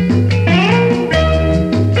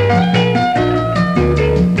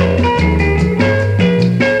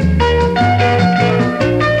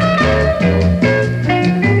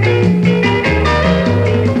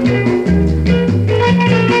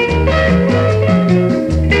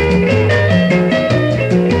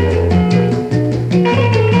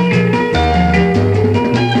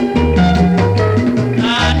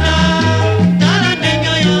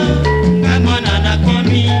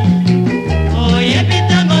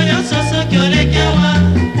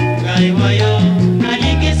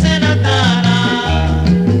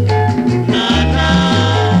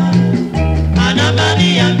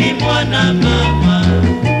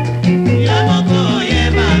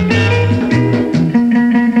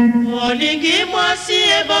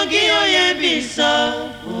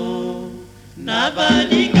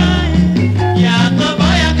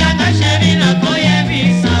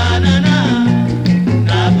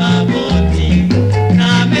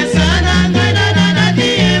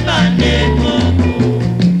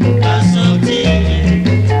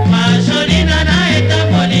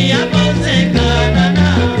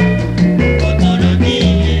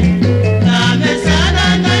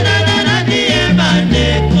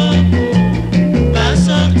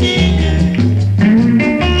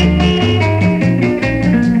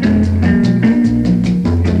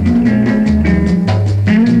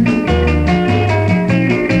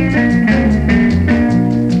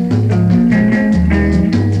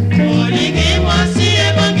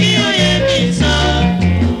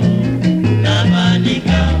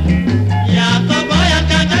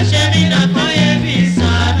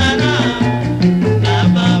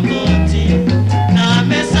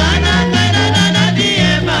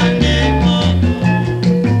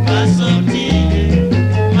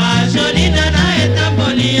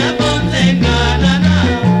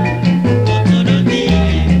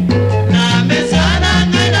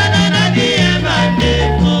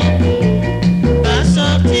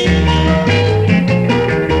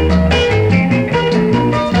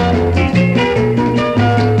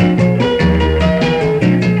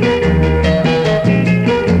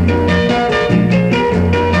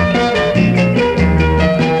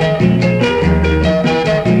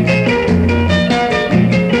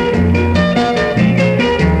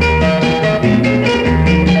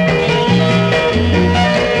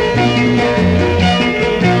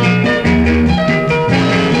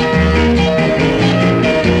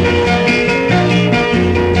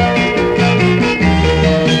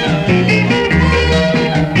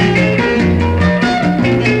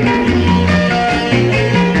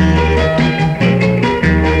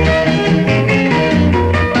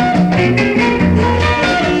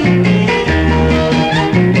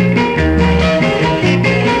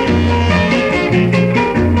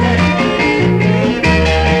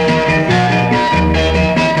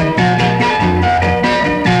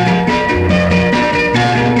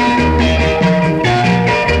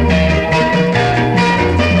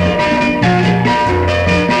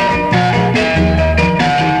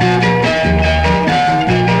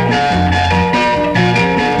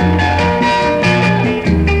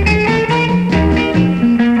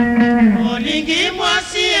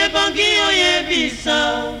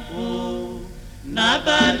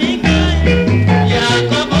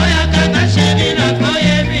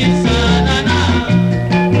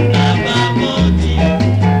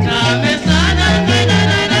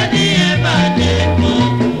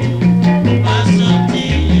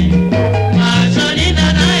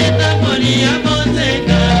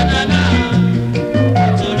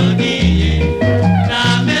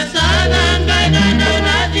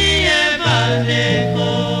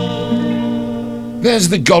There's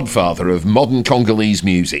the godfather of modern Congolese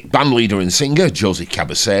music, bandleader and singer Josie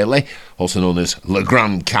Kabasele, also known as Le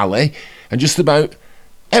Grand Calais, and just about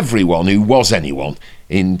Everyone who was anyone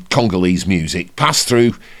in Congolese music passed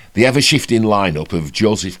through the ever-shifting lineup of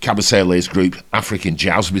Joseph Kabasele's group African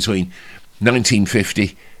Jazz between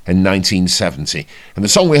 1950 and 1970. And the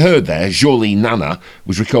song we heard there, Jolie Nana,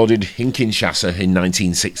 was recorded in Kinshasa in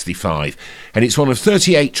 1965. And it's one of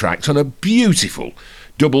 38 tracks on a beautiful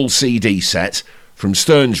double CD set from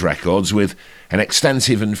Stearns Records with an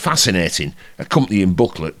extensive and fascinating accompanying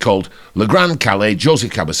booklet called Le Grand Calais,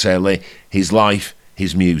 Joseph Kabasele, His Life,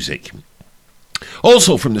 His Music.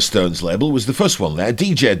 Also from the Stearns label was the first one there,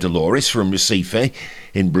 DJ Dolores from Recife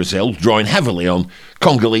in Brazil, drawing heavily on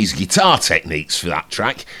Congolese guitar techniques for that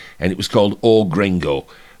track, and it was called O Gringo.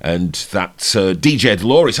 And that DJ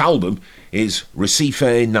Dolores album is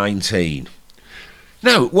Recife 19.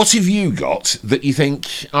 Now, what have you got that you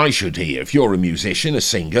think I should hear? If you're a musician, a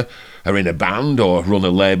singer, or in a band, or run a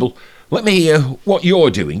label, let me hear what you're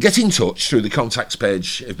doing. Get in touch through the contacts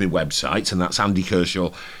page of my website, and that's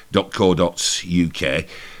andykershaw.co.uk,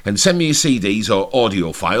 and send me your CDs or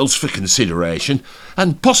audio files for consideration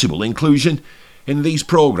and possible inclusion in these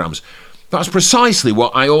programmes. That's precisely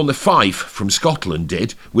what Iona Fife from Scotland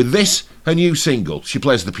did with this, her new single. She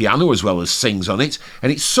plays the piano as well as sings on it,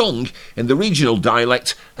 and it's sung in the regional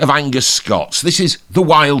dialect of Angus Scots. This is The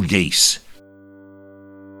Wild Geese.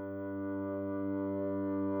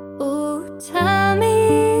 Oh, tell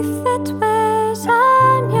me if it was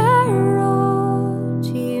on your road,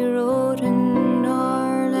 you rode in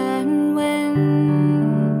Northern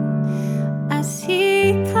wind, as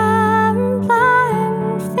he come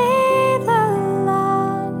flying through the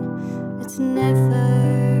land. It's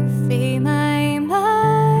never free my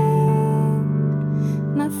mind,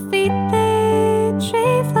 my feet they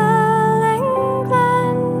travel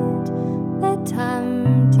England, but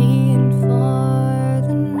I'm dealing for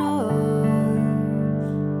the north.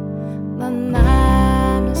 My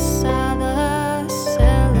man is the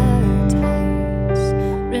cellar times,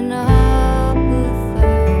 ran up with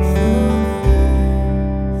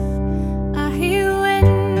I hear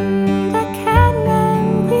when the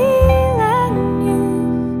cannon wheeling you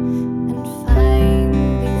and find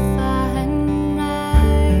the fine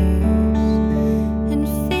rise, and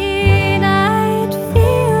feed I'd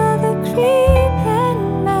feel the creeping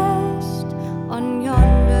mist on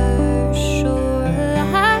yonder shore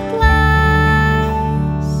that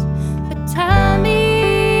lies. But tell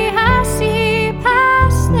me, I see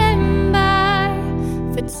pass them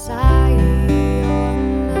by, fits I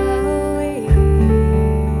on the way.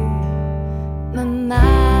 My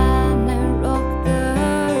man and rock the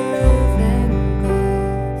roving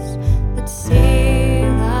gulls that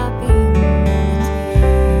sail up in the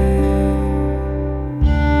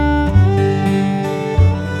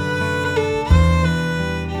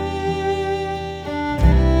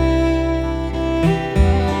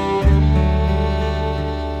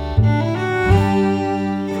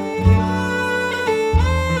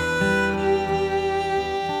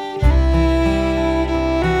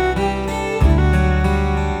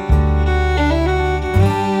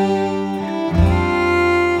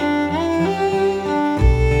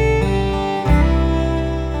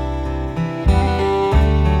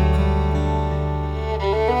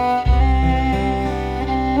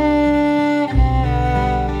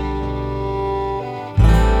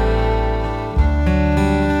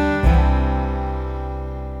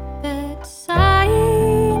but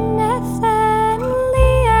sighing Nathan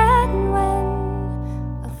Leon when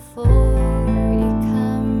afore he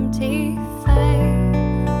come to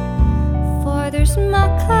fight, for there's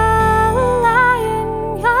muckle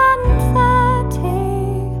lying yon fatty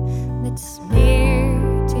that's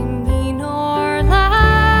smeared to me nor life.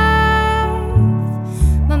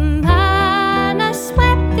 My man I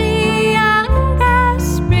swept the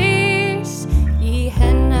Angus breeze, ye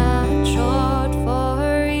henna trod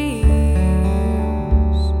for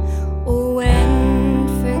years. Oh, when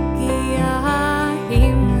forgive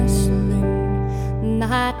him whistling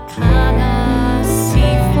that canna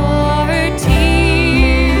see for tears.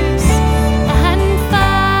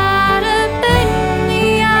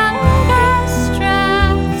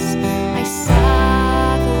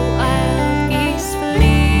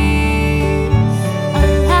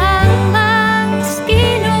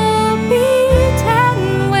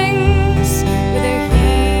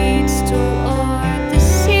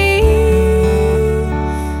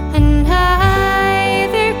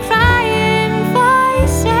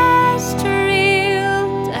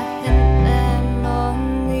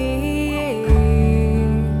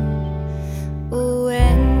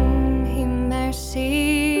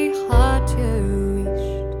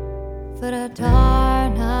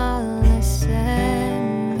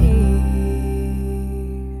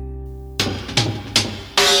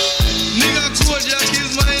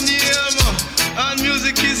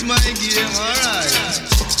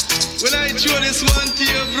 this one to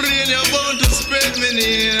your brain, you're bound to spread my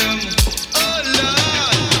name. Oh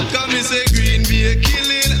Lord, come and say Green Bay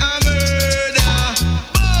killing a murder.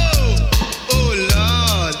 Oh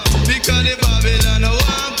Lord, because the Babylon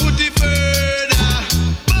want put it further.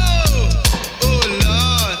 Oh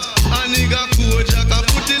Lord, a nigga Kojak a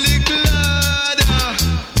put it little harder.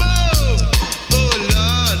 Oh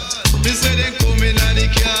Lord, me say they come in a the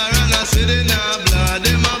car and I say they not blood,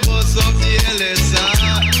 them a bust up the LSR.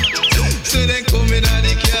 Say they come in a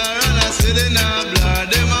the car and I say they not blood,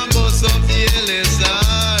 them a bust up the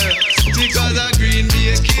LSR. Because a Green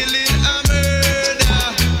Bay killing a murder.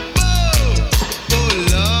 Oh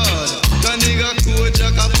Lord, the nigga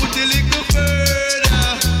Kojak a put it little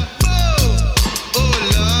further. Oh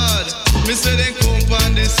Lord, me say they come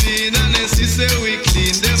on the scene and they see say we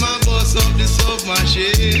clean, them a bust up the sub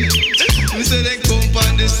machine. Me say they come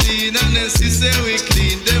on the scene and they see say we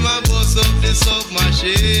clean, them a bust up the sub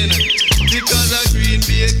machine. Because a Green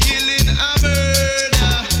Bay killing a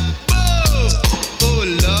murder. Oh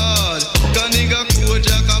Lord, the nigga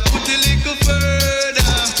Kojak a put it little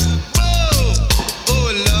further.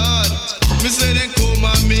 Oh Lord, me say they come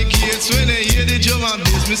and make hits when they hear the drum and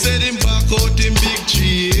bass. Me say them back out in big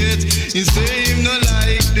trees. He say him no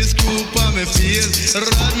like the screw on my face.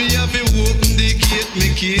 Rod me have to open the gate,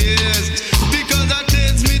 me case. Because I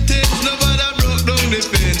tens me tens, nobody broke down the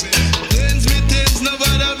fence. Tens me tens,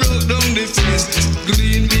 nobody broke down the fence.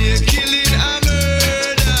 Green Bay killing a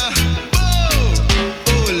murder.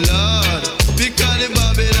 Oh Lord, because the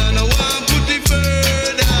Babylon want put it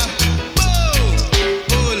further.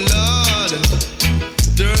 Oh Lord,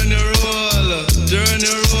 turn your roll, turn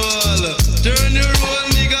your roll, turn your roll,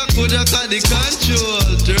 nigga Kojak got the control.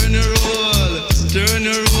 Turn your roll, turn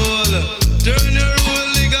your roll, turn your roll,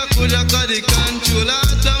 nigga Kojak got the control.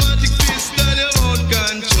 Automatic pistol, you out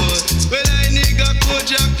control. Well, I nigga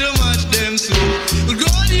Kojak to match them so.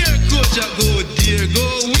 Go there, Kojak, go there, go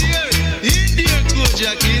where? In there,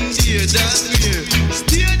 Kojak, in there, that's where.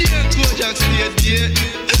 Stay there, Kojak, stay there.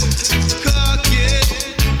 Cock it,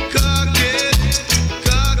 cock it,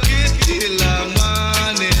 cock it till the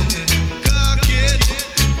morning. Cock it,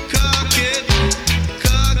 cock it,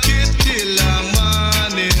 cock it till the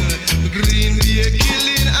morning. Green Bay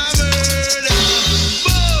killing a murder.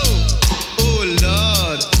 Oh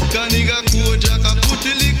Lord, the nigga Kojak a put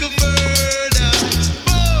it little further.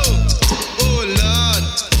 Oh Lord,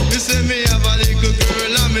 me say me have a little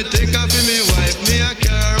girl and me take her for me wife. Me a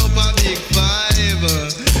car up a big 5.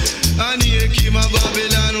 And here came a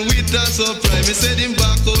Babylon with a surprise. Me said him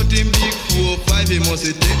back out in big 4-5. He must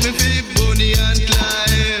take me for Bonnie and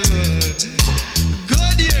Clive. Go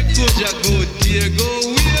there, Kojak, go there, go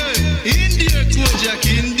where? In there, Kojak,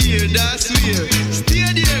 in there, that's where. Stay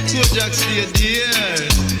there, Kojak, stay there.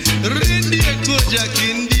 In there, Kojak,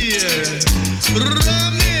 in there.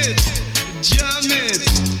 Ram it, jam it,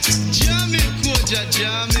 jam it, Kojak,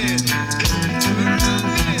 jam it.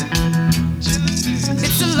 Ram it, jam it.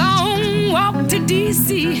 It's a long walk to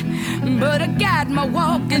D.C., but I got my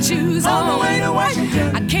walking shoes on. the way to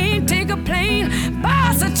Washington. I can't take a plane,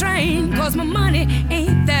 bus or train, cause my money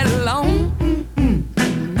ain't that long.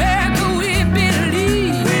 America, we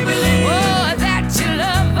believe, oh, that you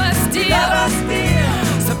love us still.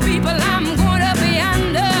 So people, I'm going up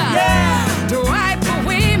yonder to wipe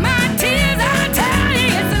away my tears. I tell you,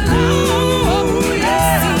 it's a long walk to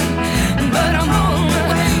D.C., but I'm on my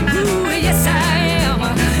way. Ooh, yes, I am.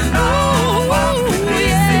 Ooh,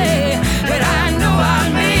 yeah. But I know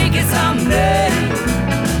I'll make it someday.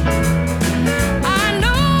 I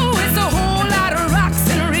know it's a whole lot of rocks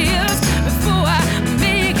and real.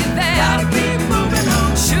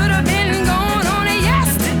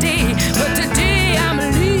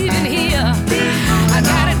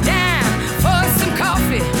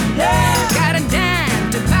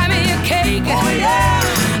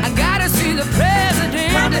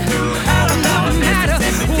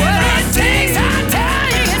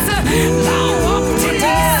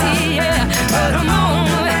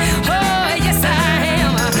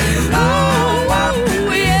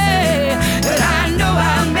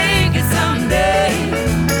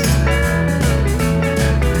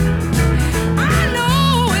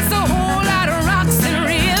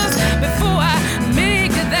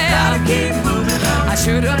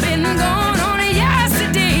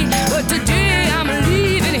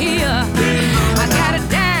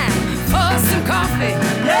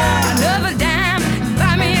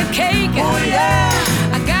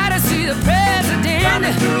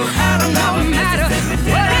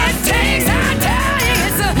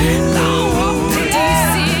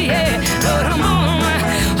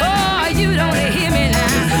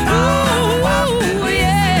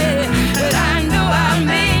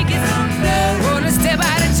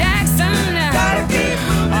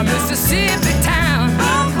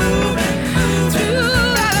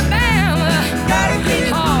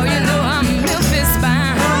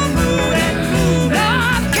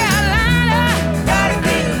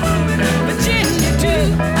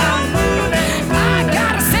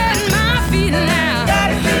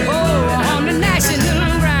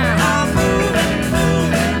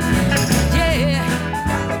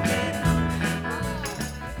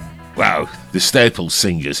 Staples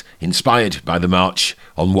Singers, inspired by the March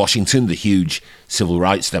on Washington, the huge civil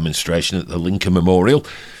rights demonstration at the Lincoln Memorial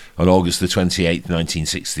on August the 28th,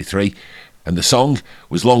 1963. And the song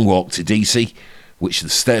was Long Walk to DC, which the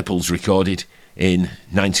Staples recorded in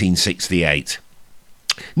 1968.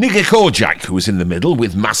 Nigger Kojak was in the middle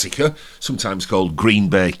with Massacre, sometimes called Green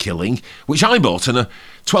Bay Killing, which I bought on a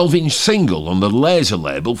 12-inch single on the Laser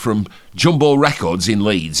label from Jumbo Records in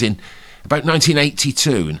Leeds in about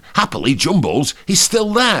 1982, and happily Jumbo's is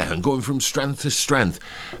still there and going from strength to strength.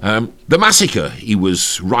 The massacre he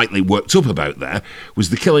was rightly worked up about there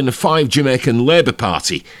was the killing of 5 Jamaican Labour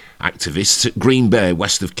Party activists at Green Bay,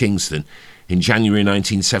 west of Kingston, in January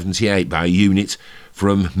 1978 by a unit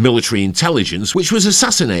from military intelligence which was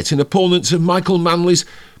assassinating opponents of Michael Manley's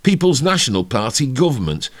People's National Party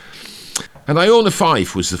government. And Iona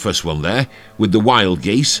Fife was the first one there, with the Wild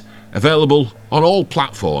Geese, available on all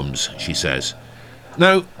platforms, she says.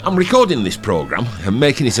 Now, I'm recording this programme and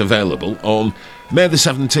making it available on May the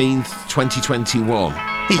 17th, 2021.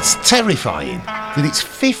 It's terrifying that it's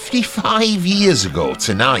 55 years ago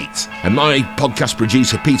tonight, and my podcast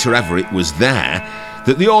producer Peter Everett was there,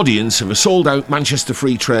 that the audience of a sold-out Manchester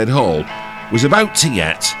Free Trade Hall was about to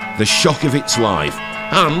get the shock of its life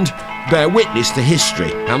and bear witness to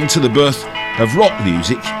history and to the birth of rock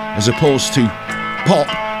music as opposed to pop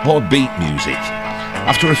or beat music.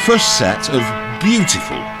 After a first set of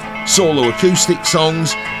beautiful solo acoustic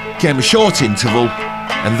songs came a short interval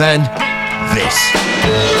and then this.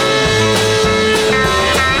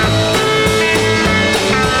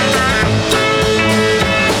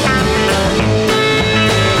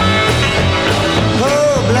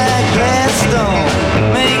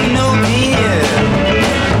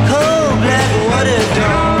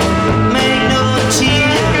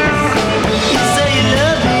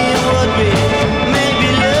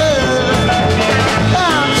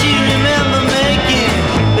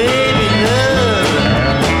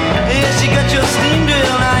 Steam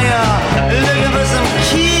drill, now you're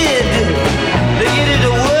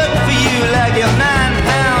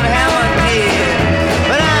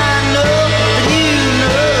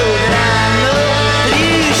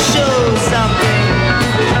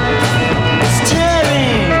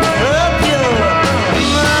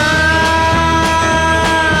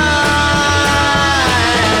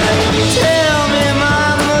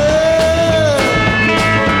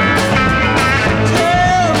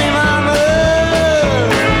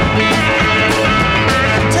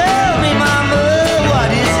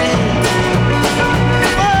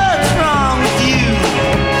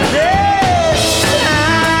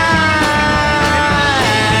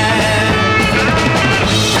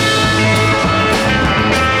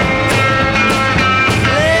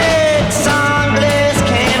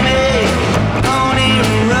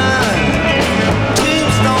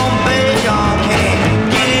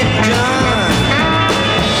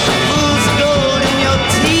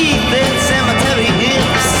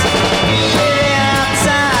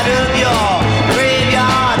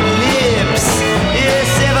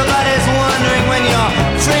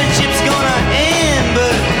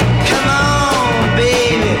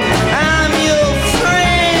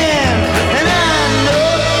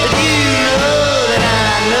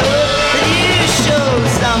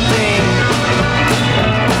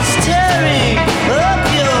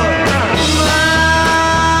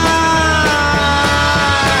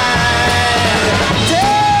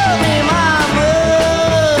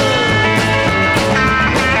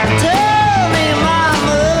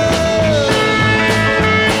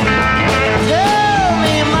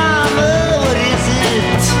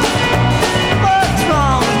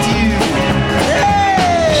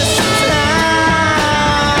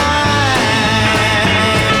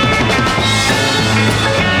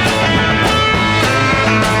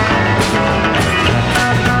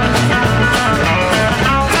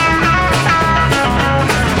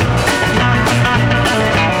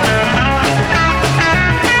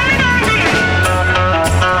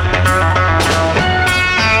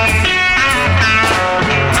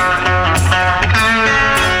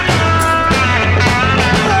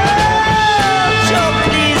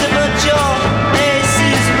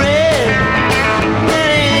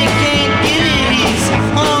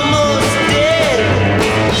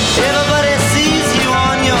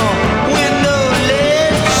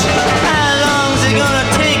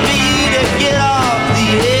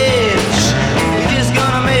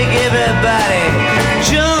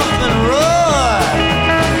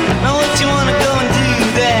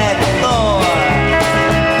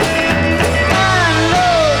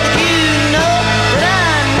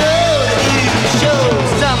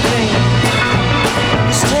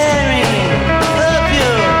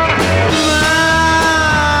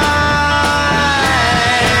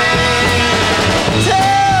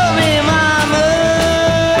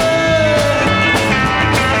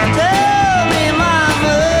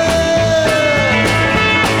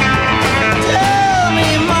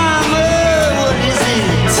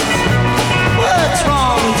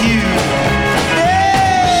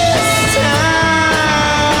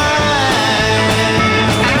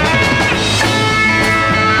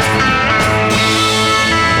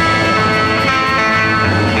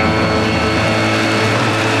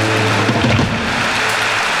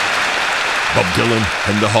Bob Dylan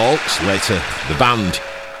and the Hawks, later the band,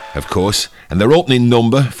 of course, and their opening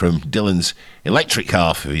number from Dylan's electric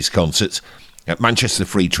half of his concert at Manchester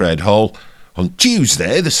Free Trade Hall on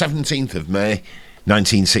Tuesday, the 17th of May,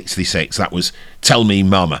 1966. That was Tell Me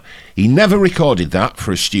Mama. He never recorded that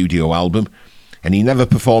for a studio album, and he never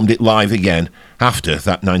performed it live again after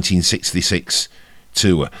that 1966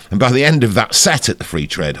 tour. And by the end of that set at the Free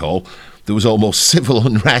Trade Hall, there was almost civil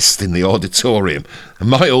unrest in the auditorium, and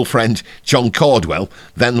my old friend John Cordwell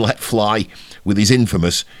then let fly with his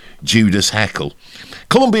infamous Judas heckle.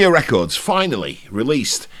 Columbia Records finally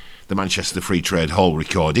released the Manchester Free Trade Hall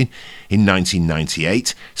recording in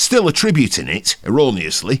 1998, still attributing it,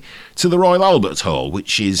 erroneously, to the Royal Albert Hall,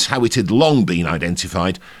 which is how it had long been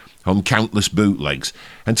identified on countless bootlegs.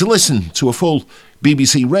 And to listen to a full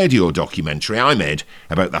BBC radio documentary I made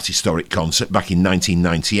about that historic concert back in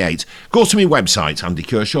 1998, go to my website,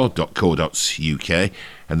 andykershaw.co.uk,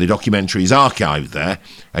 and the documentary is archived there,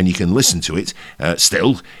 and you can listen to it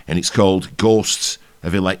still, and it's called Ghosts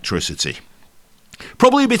of Electricity.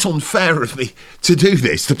 Probably a bit unfair of me to do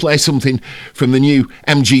this, to play something from the new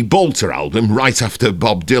MG Bolter album right after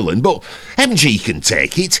Bob Dylan, but MG can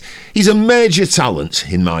take it. He's a major talent,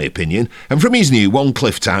 in my opinion, and from his new One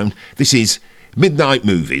Cliff Town, this is Midnight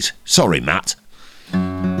Movies. Sorry, Matt.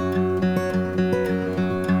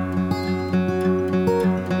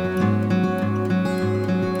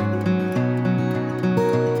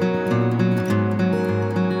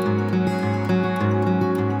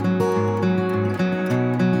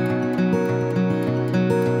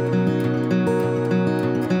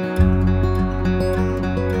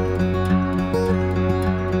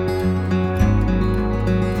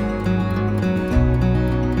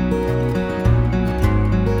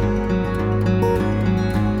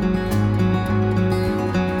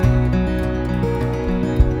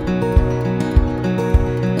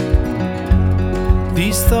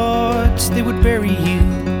 These thoughts, they would bury you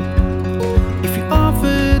if you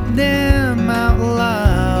offered them out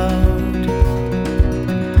loud.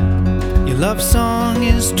 Your love song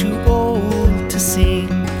is too old to sing,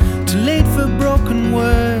 too late for broken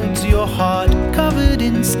words, your heart covered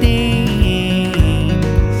in stains.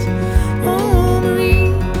 Oh,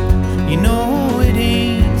 Marie, you know it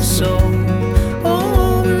ain't so.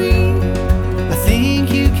 Oh, Marie, I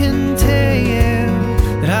think you can tell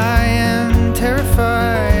that I am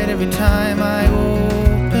terrified every time I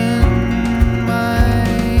open my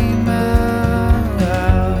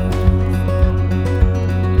mouth.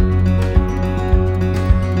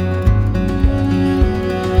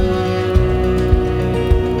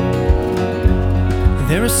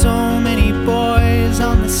 There are so many boys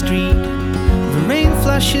on the street. The rain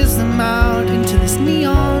flushes them out into this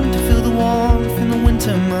neon to feel the warmth in the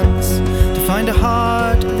winter months, to find a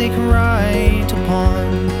heart they can write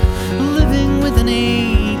upon. Living with an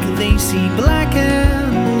ache, they see black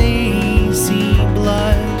and they see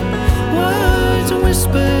blood. Words are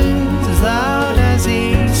whispers as loud as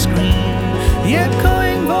a scream, the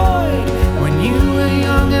echoing void when you were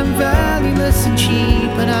young and valueless and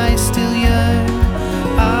cheap, and I still yearn,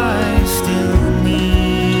 I still need.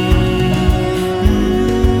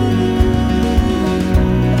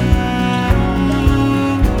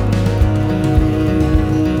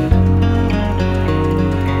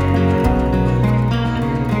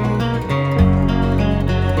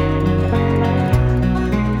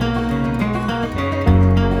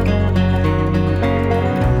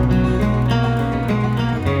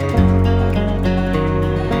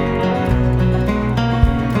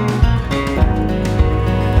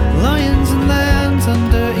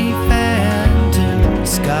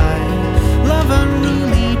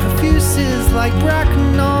 Like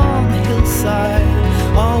bracken on the hillside,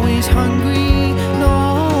 always hungry and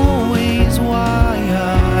always wild.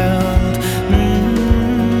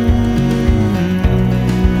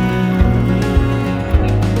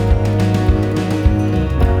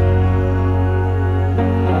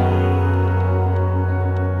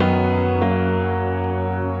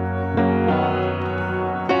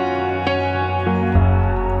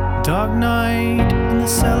 Dark night in the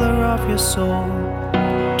cellar of your soul,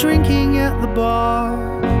 drinking at the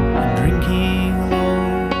bar and drinking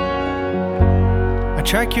alone. I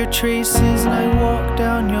track your traces and I walk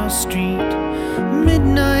down your street.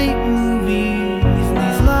 Midnight movies,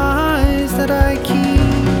 these lies that I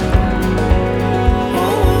keep.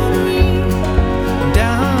 Oh, Marie, I'm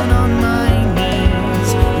down on my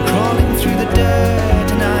knees, I'm crawling through the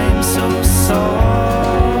dirt, and I'm so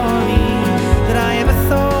sorry that I ever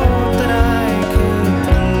thought that I could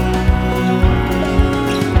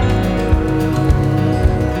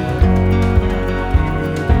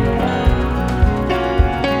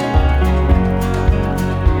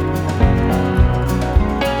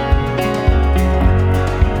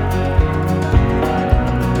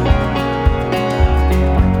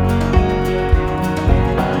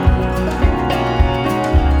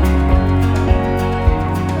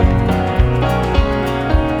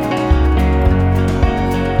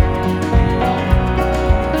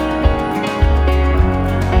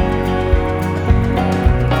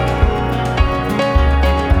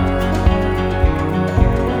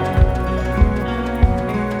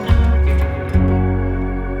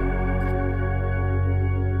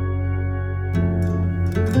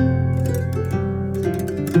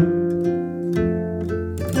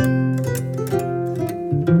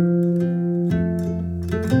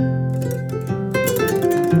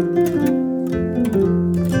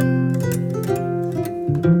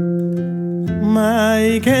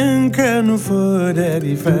cano fora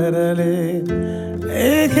di farale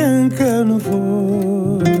e che cano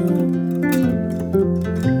fora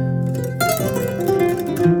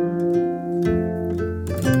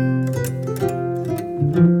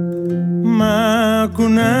ma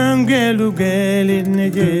kunangelu gele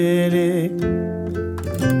negele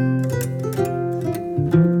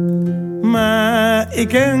ma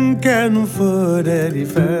iken cano fora di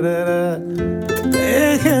farale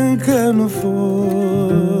e che cano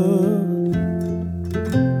fora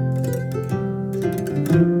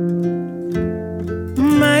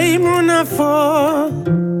Maimuna fo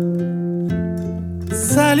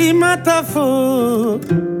Salimata fo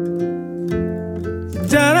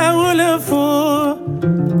Jarawole fo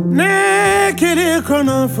Ne kele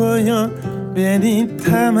kono fo yo Beni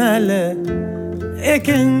tamale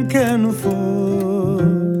Eken kanu fo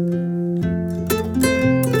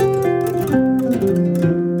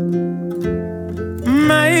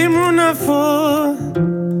Maimuna fo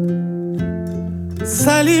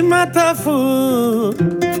Salimata fo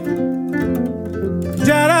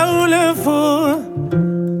Jarawule fo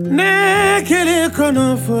Ne kele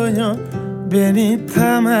kono fo yo Beni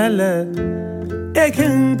tamale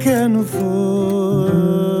Eken kanu fo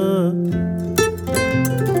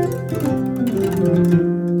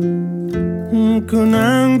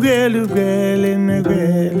Kunangwelu gwele ne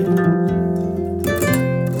gwele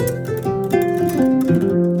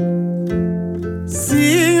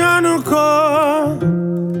Si yonuko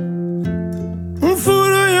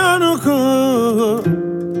Mfuru yonuko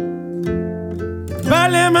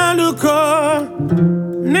Bale maluko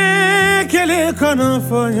Ne kele kono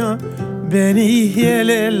fonyo Beni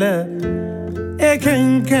yelela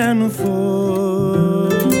Eken kanu fo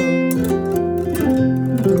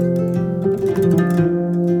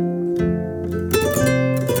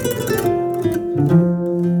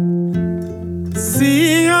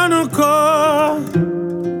Si yonuko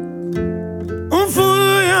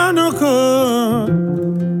Mfuru yonuko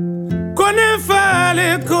Kone fale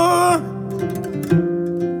ko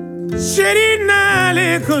Sherina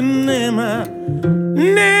le kunema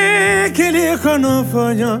Ne kele kono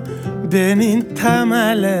fonyo Benin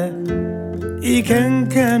tamale Iken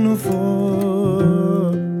kanu fo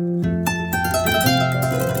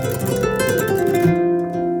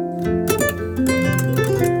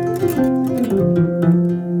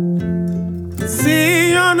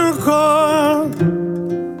Si yonuko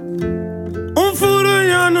Umfuru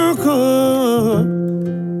yonuko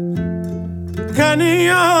Kani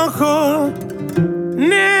yoko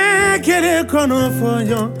Ne kele kono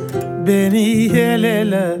fonyo Beni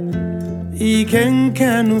yelela Iken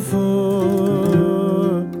kanu fo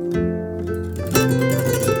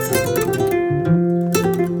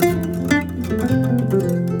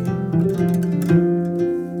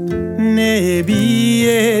Ne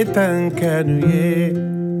biye tankanu ye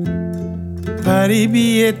Pari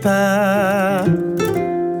biye ta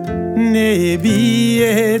Ne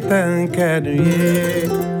biye tankanu ye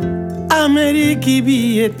Ameriki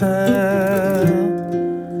biye ta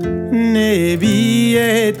Ne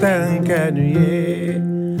biye tankanu ye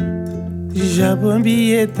Japon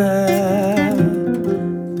biye ta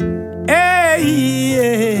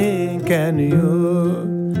Ey kanu yo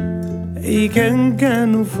Iken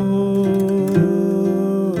kanu fo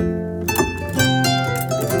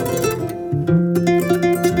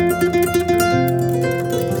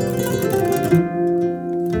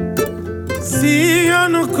Si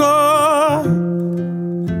yonuko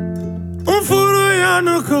Umfuru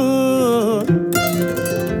yonuko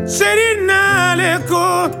Sherina leko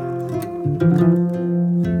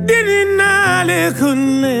Dinina leko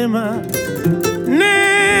nema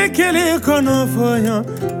Ne kele kono foyo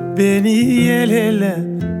Beni yelela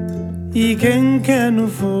Iken kanu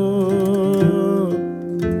fo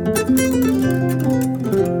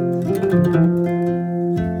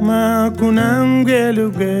Ma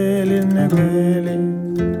kunangelu gwele ne gwele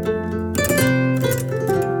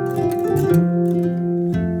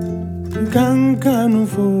Kankanu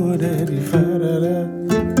fo dari farara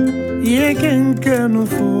Iken kanu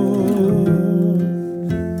fo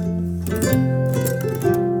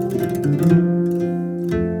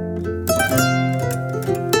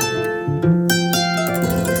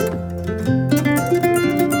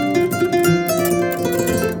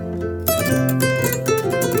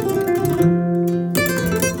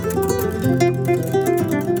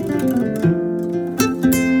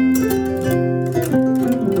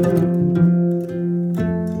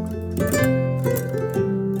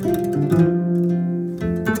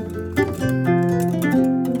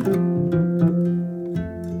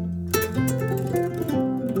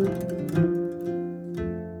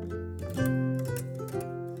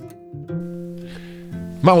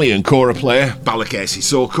Malian kora player Balake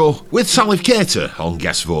Sissoko with Salif Keita on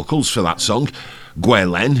guest vocals for that song,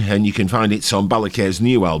 Gwen, and you can find it on Balake's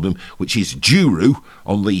new album, which is Juru,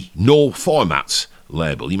 on the No Formats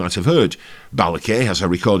label. You might have heard Balake, as I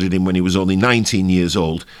recorded him when he was only 19 years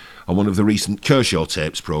old, on one of the recent Kershaw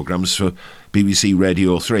tapes programmes for BBC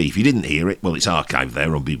Radio 3. If you didn't hear it, well, it's archived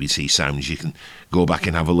there on BBC Sounds. You can go back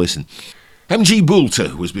and have a listen. MG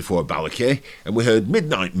Boulter was before Balake, and we heard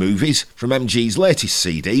Midnight Movies from MG's latest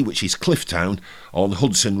CD, which is Clifftown, on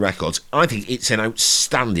Hudson Records. I think it's an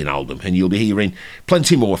outstanding album, and you'll be hearing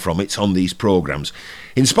plenty more from it on these programmes.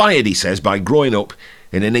 Inspired, he says, by growing up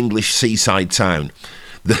in an English seaside town.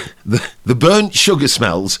 The burnt sugar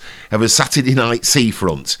smells of a Saturday night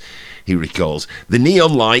seafront, he recalls. The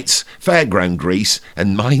neon lights, fairground grease,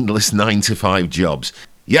 and mindless 9-to-5 jobs.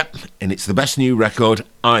 Yep, and it's the best new record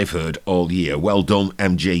I've heard all year. Well done,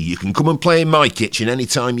 MG. You can come and play in my kitchen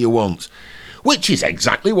anytime you want. Which is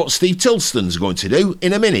exactly what Steve Tilston's going to do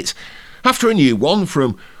in a minute. After a new one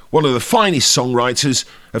from one of the finest songwriters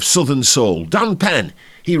of Southern Soul, Dan Penn.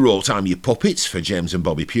 He wrote I'm Your Puppets for James and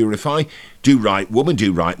Bobby Purify, Do Right Woman,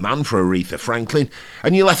 Do Right Man for Aretha Franklin,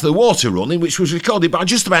 and You Left the Water Running, which was recorded by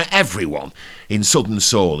just about everyone in Southern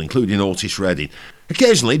Soul, including Otis Redding.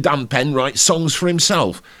 Occasionally, Dan Penn writes songs for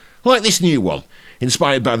himself, like this new one,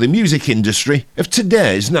 inspired by the music industry of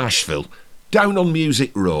today's Nashville, Down on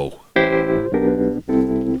Music Row.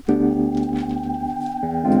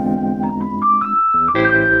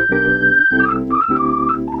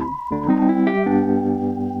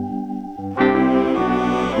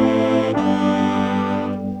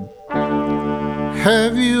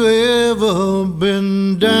 Have you ever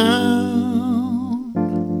been down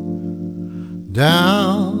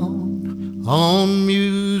on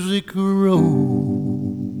Music Row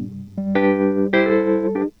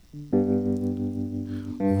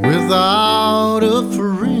without a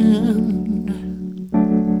friend,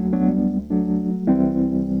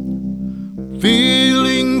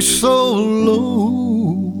 feeling so low?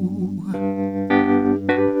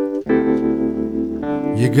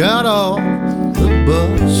 You got off the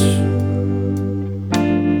bus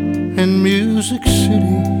in Music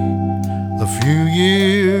City a few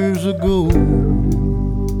years ago.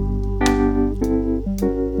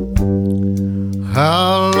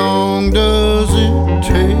 How long does it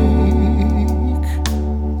take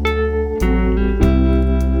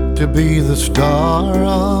to be the star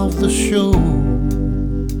of the show?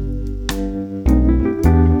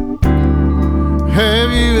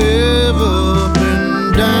 Have you ever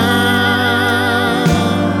been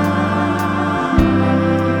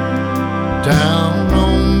down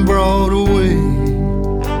on Broadway,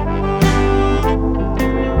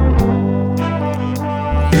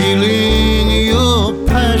 feeling your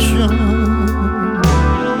passion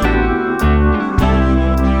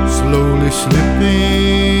slowly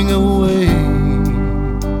slipping away?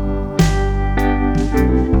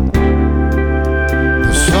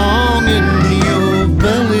 The song in your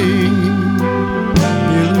belly,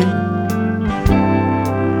 Billy,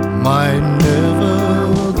 might never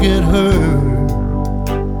get heard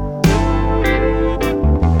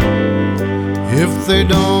if they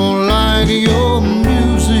don't like your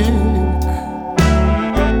music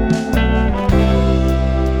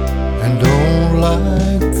and don't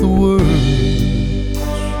like the words.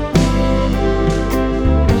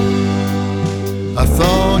 I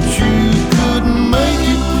thought you could make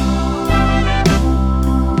it,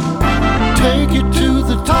 take it to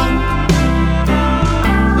the top,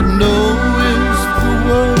 but no is the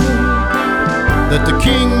word that the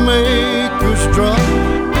kingmakers drop.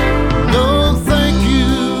 No, thank you,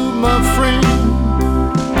 my friend.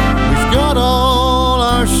 We've got all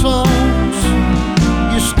our songs.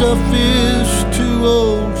 Your stuff is too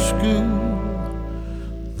old school.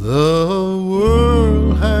 The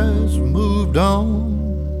world has moved on.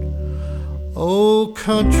 Old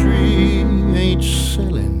country ain't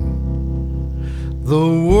selling. The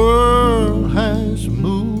world has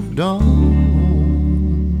moved on.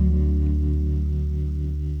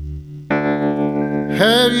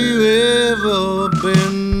 Have you ever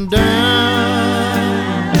been down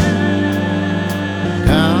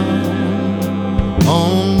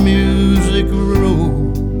on Music Row?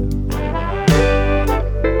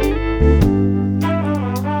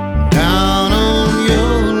 Down on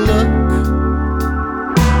your luck,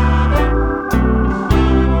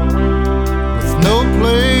 with no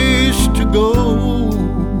place to go.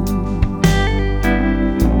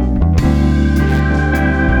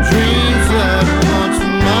 Dreams that once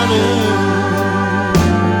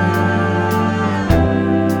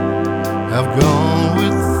have gone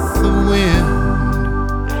with the wind.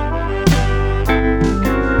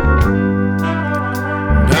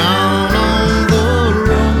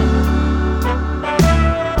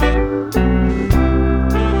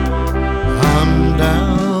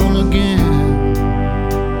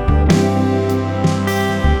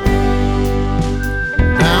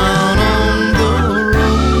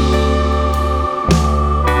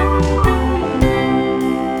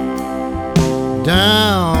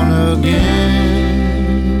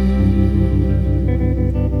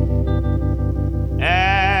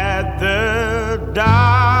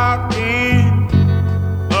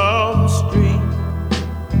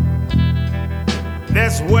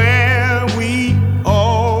 It's where we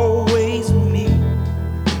always meet,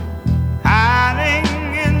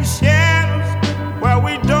 hiding in shadows where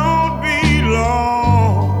we don't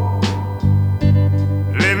belong,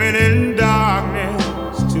 living in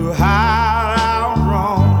darkness to hide our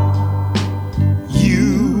wrong.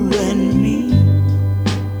 You and me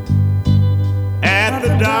at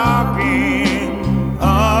the dark end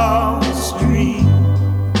of the street.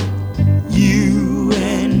 You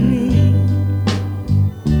and me.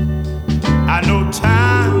 I know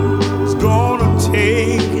time's gonna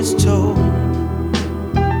take its toll.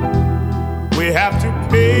 We have to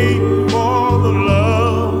pay for the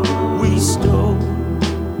love we stole.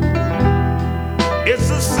 It's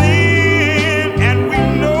a sin and we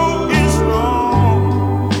know it's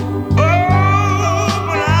wrong. Oh,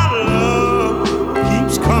 but our love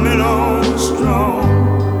keeps coming on strong.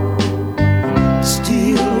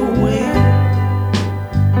 Still away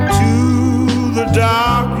to the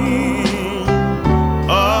dark end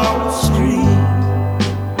of the street.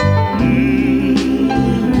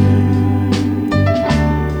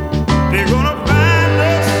 They're gonna find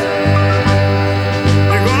us.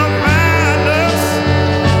 They're gonna find us.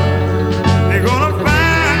 They're gonna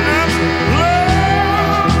find us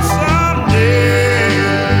Lord, someday.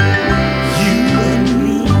 You and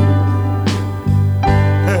me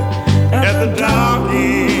at the dark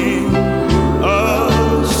end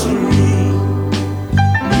of the street.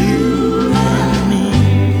 You and me.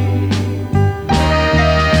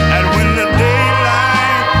 And when the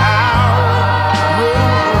daylight hour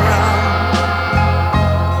rolls around,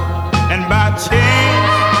 and by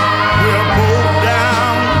chance we're both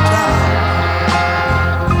downtown,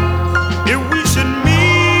 if we should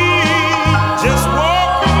meet just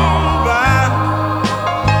walking by,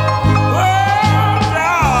 oh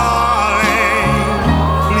darling,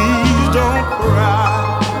 please don't cry.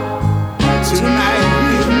 Tonight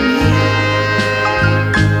we'll meet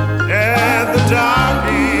at the dark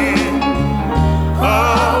end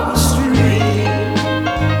of the street.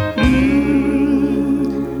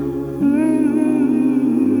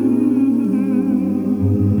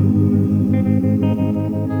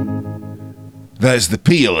 There's the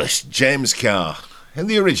peerless James Carr in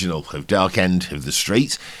the original of Dark End of the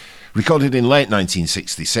Street, recorded in late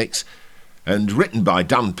 1966 and written by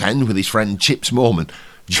Dan Penn with his friend Chips Moorman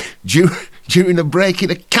during a break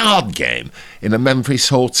in a card game in a Memphis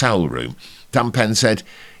hotel room. Dan Penn said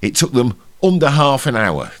it took them under half an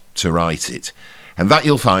hour to write it. And that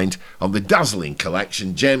you'll find on the dazzling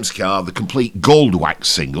collection James Carr, the complete Gold Wax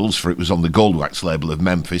singles, for it was on the Gold Wax label of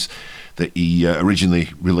Memphis that he originally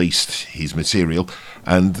released his material.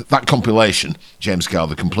 And that compilation, James Carr,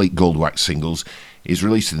 the complete Gold Wax singles, is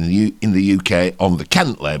released in the UK on the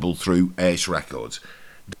Kent label through Ace Records.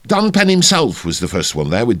 Dan Penn himself was the first one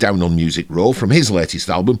there with Down on Music Row from his latest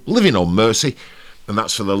album, Living on Mercy, and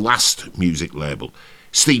that's for the Last Music label.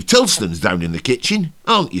 Steve Tilston's down in the kitchen,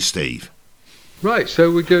 aren't you, Steve? Right,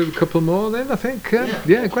 so we do a couple more then, I think.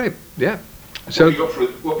 Yeah, great. Yeah. So What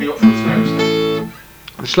have you got for us next?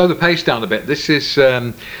 slow the pace down a bit. This is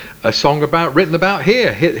a song written about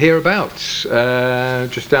hereabouts,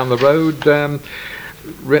 just down the road.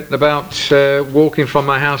 Written about walking from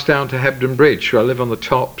my house down to Hebden Bridge, where I live on the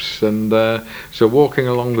tops, and so walking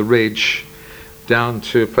along the ridge down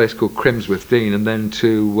to a place called Crimsworth Dean, and then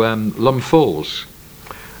to Lum Falls,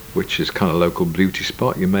 which is kind of a local beauty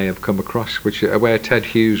spot you may have come across, which where Ted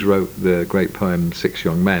Hughes wrote the great poem Six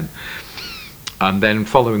Young Men, and then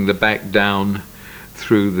following the beck down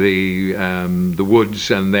through the woods,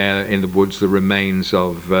 and there in the woods the remains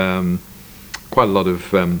of quite a lot of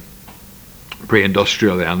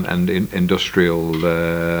pre-industrial and industrial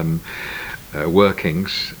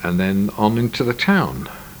workings, and then on into the town,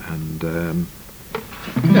 and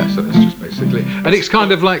yeah, so that's just basically, and it's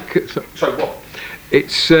kind of like So what?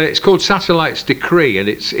 It's called Satellite's Decree, and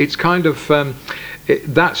it's kind of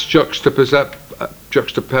that's juxtaposed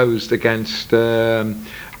against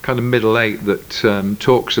kind of middle eight that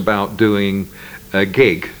talks about doing a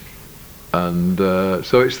gig, and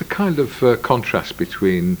so it's the kind of contrast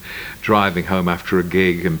between driving home after a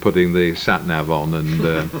gig and putting the sat nav on and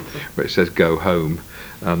where it says go home,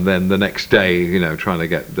 and then the next day, you know, trying to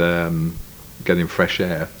getting fresh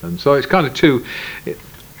air, and so it's kind of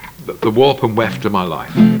the warp and weft of my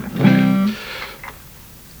life.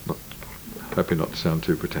 Hoping not to sound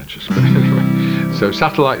too pretentious, but anyway. So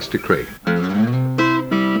Satellite's Decree.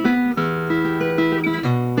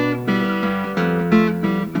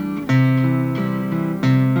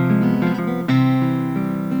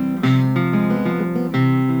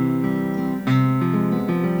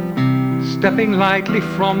 Stepping lightly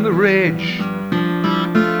from the ridge,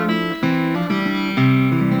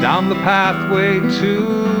 down the pathway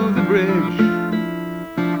to the bridge,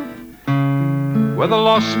 where the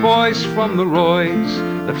lost boys from the Royds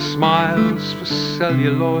left smiles for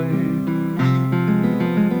celluloid.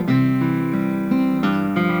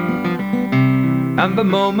 And the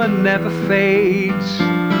moment never fades,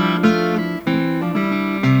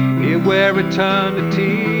 here where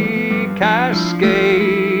eternity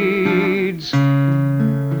cascades,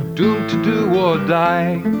 doomed to do or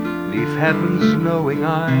die, leave heaven's knowing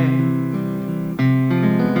eye.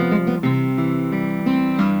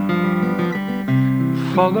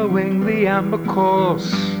 Following the amber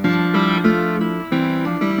course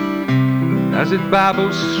as it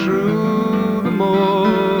babbles through the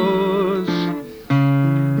moors,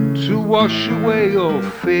 to wash away all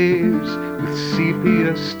fears with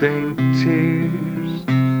sepia-stained tears.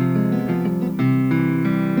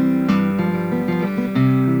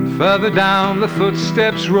 Further down the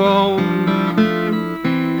footsteps roam,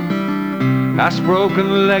 past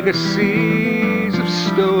broken legacies of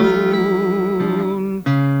stone,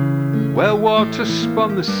 where water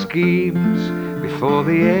spun the schemes before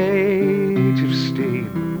the age of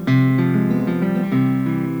steam.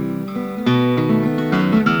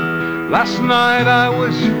 Last night I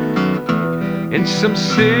was in some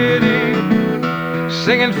city,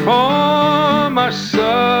 singing for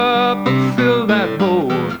myself to fill that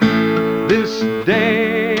bowl. This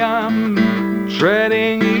day I'm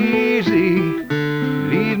treading easy,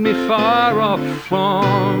 lead me far off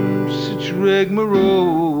from such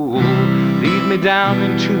rigmarole. Lead me down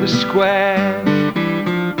into the square,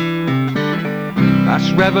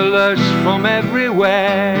 past revelers from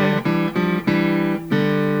everywhere,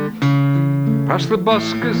 past the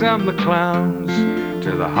buskers and the clowns,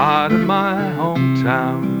 to the heart of my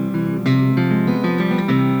hometown.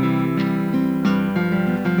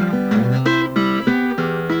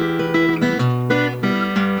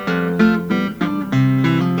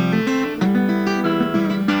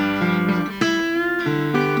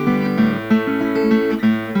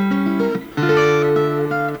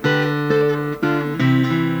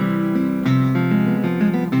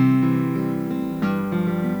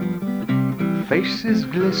 Faces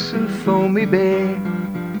glisten, foamy bay,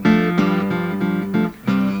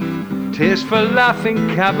 tears for laughing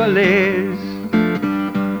cavaliers,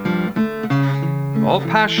 all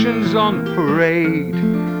passions on parade,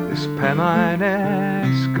 this Pennine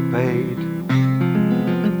escapade.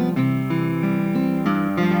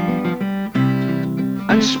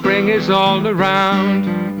 And spring is all around,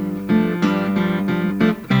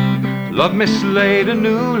 love mislaid, a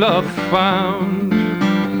new love found,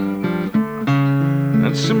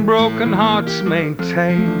 and some broken hearts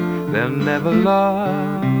maintain they'll never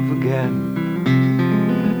love again.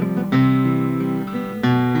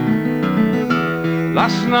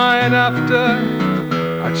 Last night after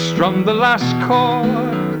I'd strummed the last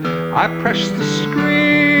chord, I pressed the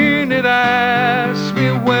screen, it asked me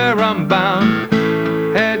where I'm bound,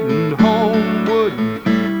 heading homeward,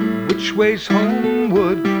 which way's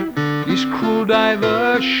homeward? These cruel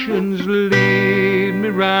diversions lead me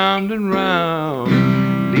round and round,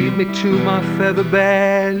 lead me to my feather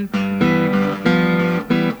bed,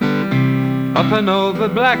 up and over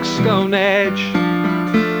Blackstone Edge,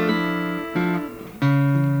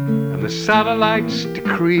 and the satellites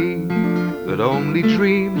decree that only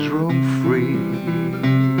dreams roam free.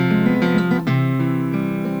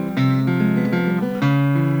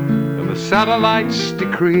 And the satellites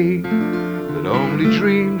decree that only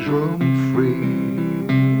dreams roam free.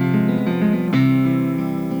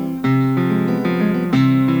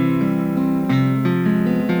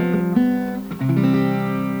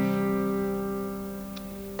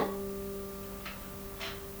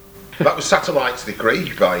 That was Satellite's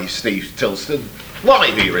Decree by Steve Tilston,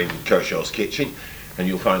 live here in Kershaw's Kitchen, and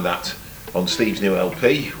you'll find that on Steve's new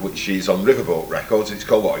LP, which is on Riverboat Records. It's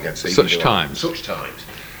called what again, Steve? Such Times. Such Times.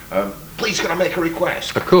 Please can I make a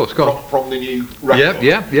request? Of course, go on. From the new record.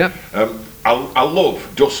 Yeah. I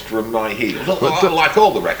love Dust From My Heels. I like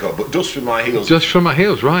all the record, but Dust From My Heels. Dust From My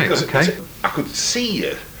Heels, right, Because okay. I could see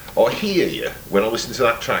you or hear you when I listened to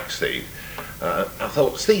that track, Steve. I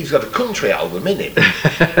thought, Steve's got a country album in him,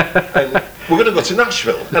 and we're going to go to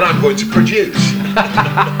Nashville, and I'm going to produce.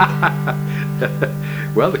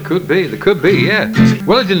 Well, there could be, yeah.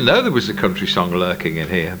 Well, I didn't know there was a country song lurking in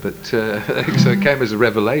here, but so it came as a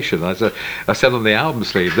revelation. As I said on the album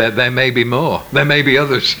sleeve, there may be more, there may be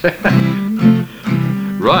others.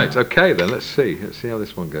 Right, okay then, let's see how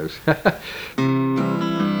this one goes.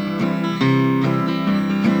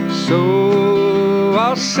 So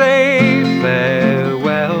I'll say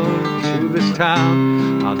farewell to this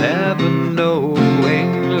town, I'll never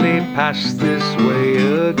knowingly pass this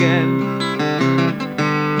way again.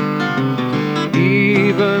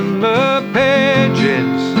 Even the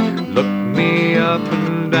pigeons look me up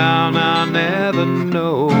and down. I'll never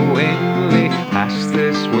knowingly pass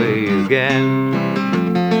this way again.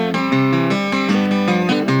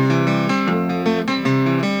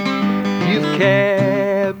 You've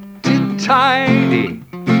kept it tidy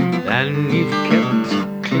and you've kept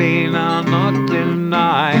it clean. I'll not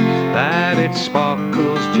deny that it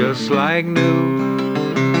sparkles just like new.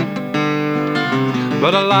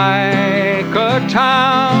 But I like a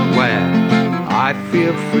town where I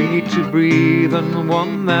feel free to breathe, and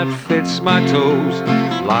one that fits my toes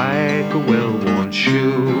like a well-worn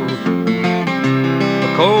shoe. A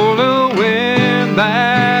colder wind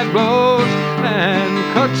that blows and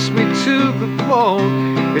cuts me to the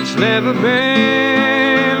bone. It's never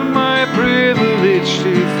been my privilege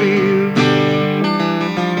to feel.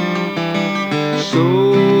 So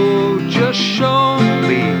just show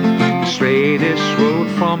me the straightest road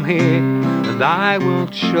from here, and I will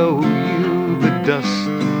show you the dust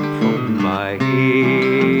from my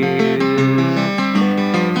ears.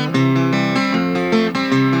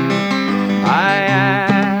 I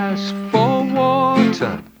asked for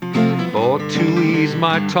water or to ease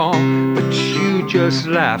my tongue, but you just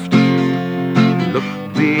laughed,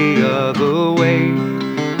 looked the other way.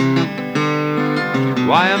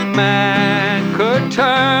 Why a man could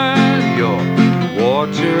turn your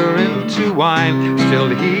water into wine, still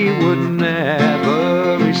he would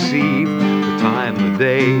never receive the time of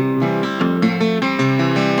day.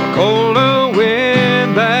 A colder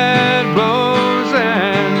wind that blows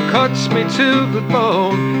and cuts me to the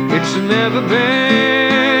bone. It's never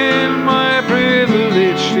been my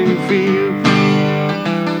privilege to feel.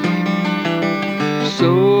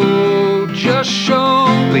 So just show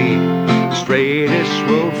me the straightest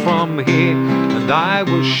road from here, and I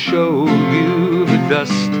will show you the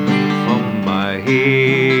dust from my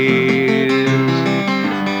ears.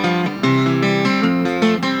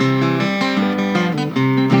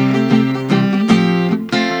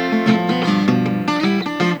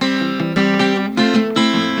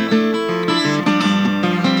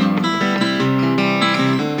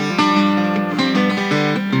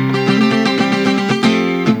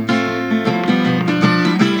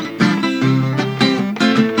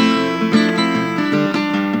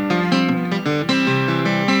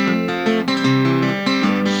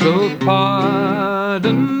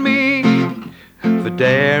 Pardon me for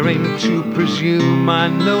daring to presume. I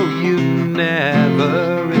know you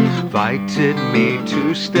never invited me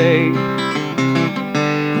to stay.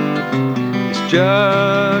 It's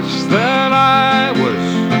just that I was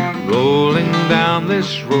rolling down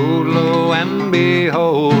this road low, and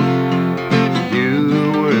behold, you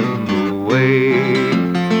were in the way.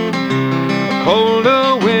 A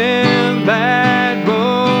colder wind that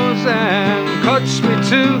blows and cuts me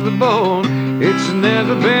to the bone. It's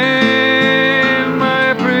never been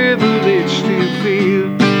my privilege to feel.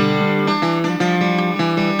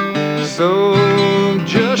 So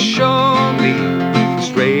just show me the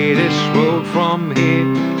straightest road from here,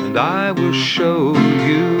 and I will show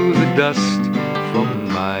you the dust from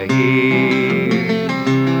my ears.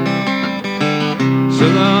 So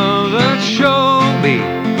let's show me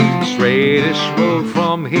the straightest road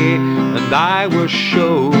from here, and I will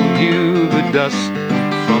show you the dust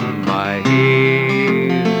from my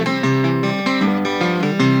ears.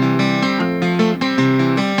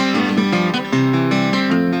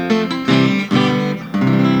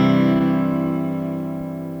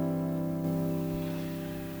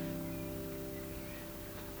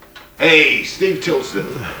 Hey, Steve Tilston,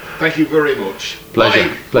 thank you very much. Pleasure.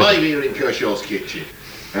 Live here in Kershaw's kitchen.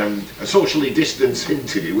 A socially distanced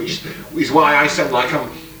interview, which is why I sound like I'm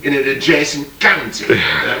in an adjacent county.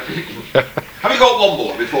 Have you got one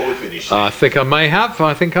more before we finish? I think I may have,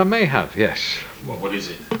 yes. What is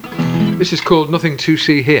it? This is called Nothing to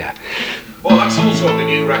See Here. Oh, that's also the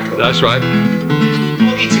new record. That's right.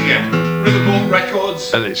 Plug it again. Riverboat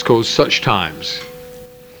Records. And it's called Such Times.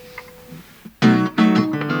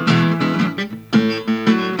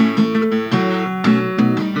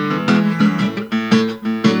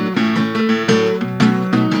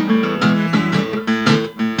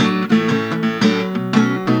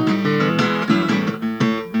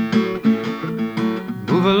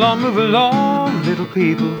 Move along, little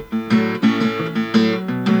people.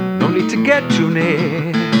 No need to get too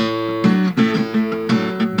near.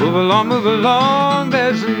 Move along,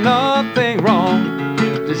 there's nothing wrong.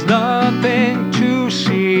 There's nothing to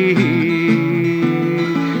see.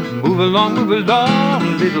 Move along,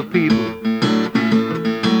 little people.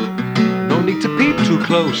 No need to peep too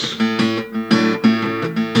close.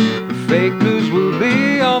 Fake news will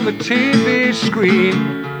be the TV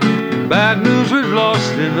screen. Bad news we've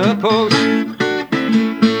lost in the post.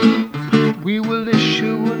 We will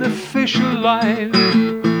issue an official line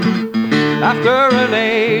after an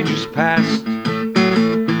age has passed.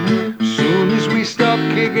 Soon as we stop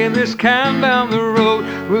kicking this can down the road,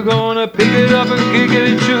 we're gonna pick it up and kick it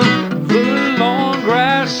into the long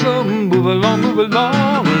grass. So move along,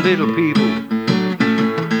 little people.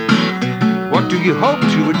 What do you hope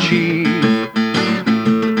to achieve?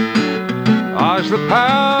 Ours the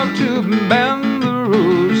power to bend the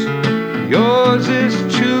rules, yours is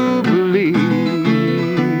to believe.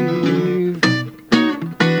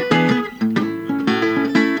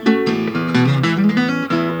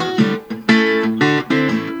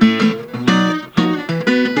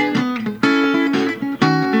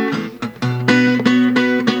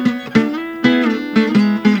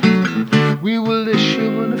 We will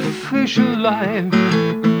issue an official line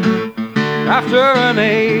after an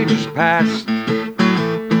age has passed.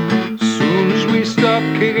 Soon as we stop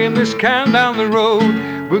kicking this can down the road,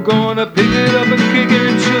 we're gonna pick it up and kick it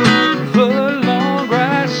into the long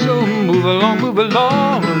grass. So move along,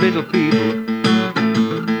 little people.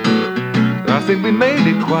 I think we made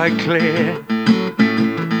it quite clear.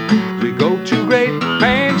 We go to great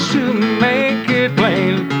pains to make it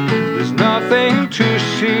plain. There's nothing to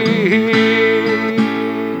see here.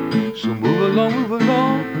 So move along.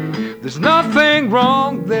 There's nothing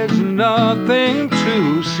wrong, there's nothing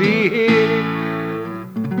to see here.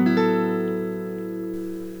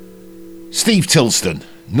 Steve Tilston,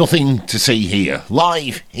 Nothing to See Here,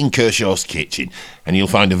 live in Kershaw's kitchen. And you'll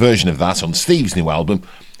find a version of that on Steve's new album,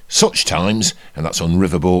 Such Times, and that's on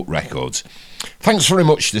Riverboat Records. Thanks very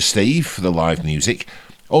much to Steve for the live music.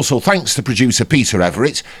 Also thanks to producer Peter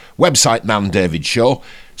Everett, website man David Shaw,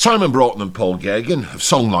 Simon Broughton and Paul Gagan of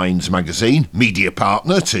Songlines magazine, media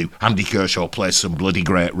partner to Andy Kershaw Plays Some Bloody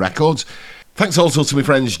Great Records. Thanks also to my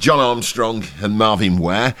friends John Armstrong and Marvin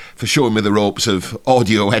Ware for showing me the ropes of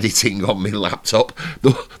audio editing on my laptop.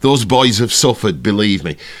 Those boys have suffered, believe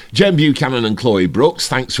me. Jen Buchanan and Chloe Brooks,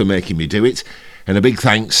 thanks for making me do it. And a big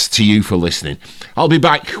thanks to you for listening. I'll be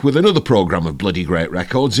back with another programme of Bloody Great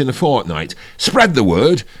Records in a fortnight. Spread the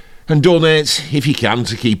word and donate if you can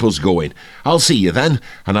to keep us going. I'll see you then,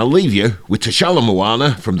 and I'll leave you with T'Challa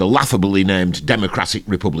Moana from the laughably named Democratic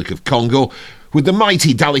Republic of Congo with the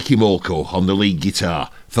mighty Dali Kimoko on the lead guitar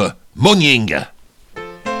for Munyinga.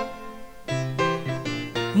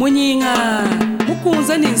 Munyinga,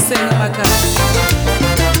 mukunza ninsenga maka.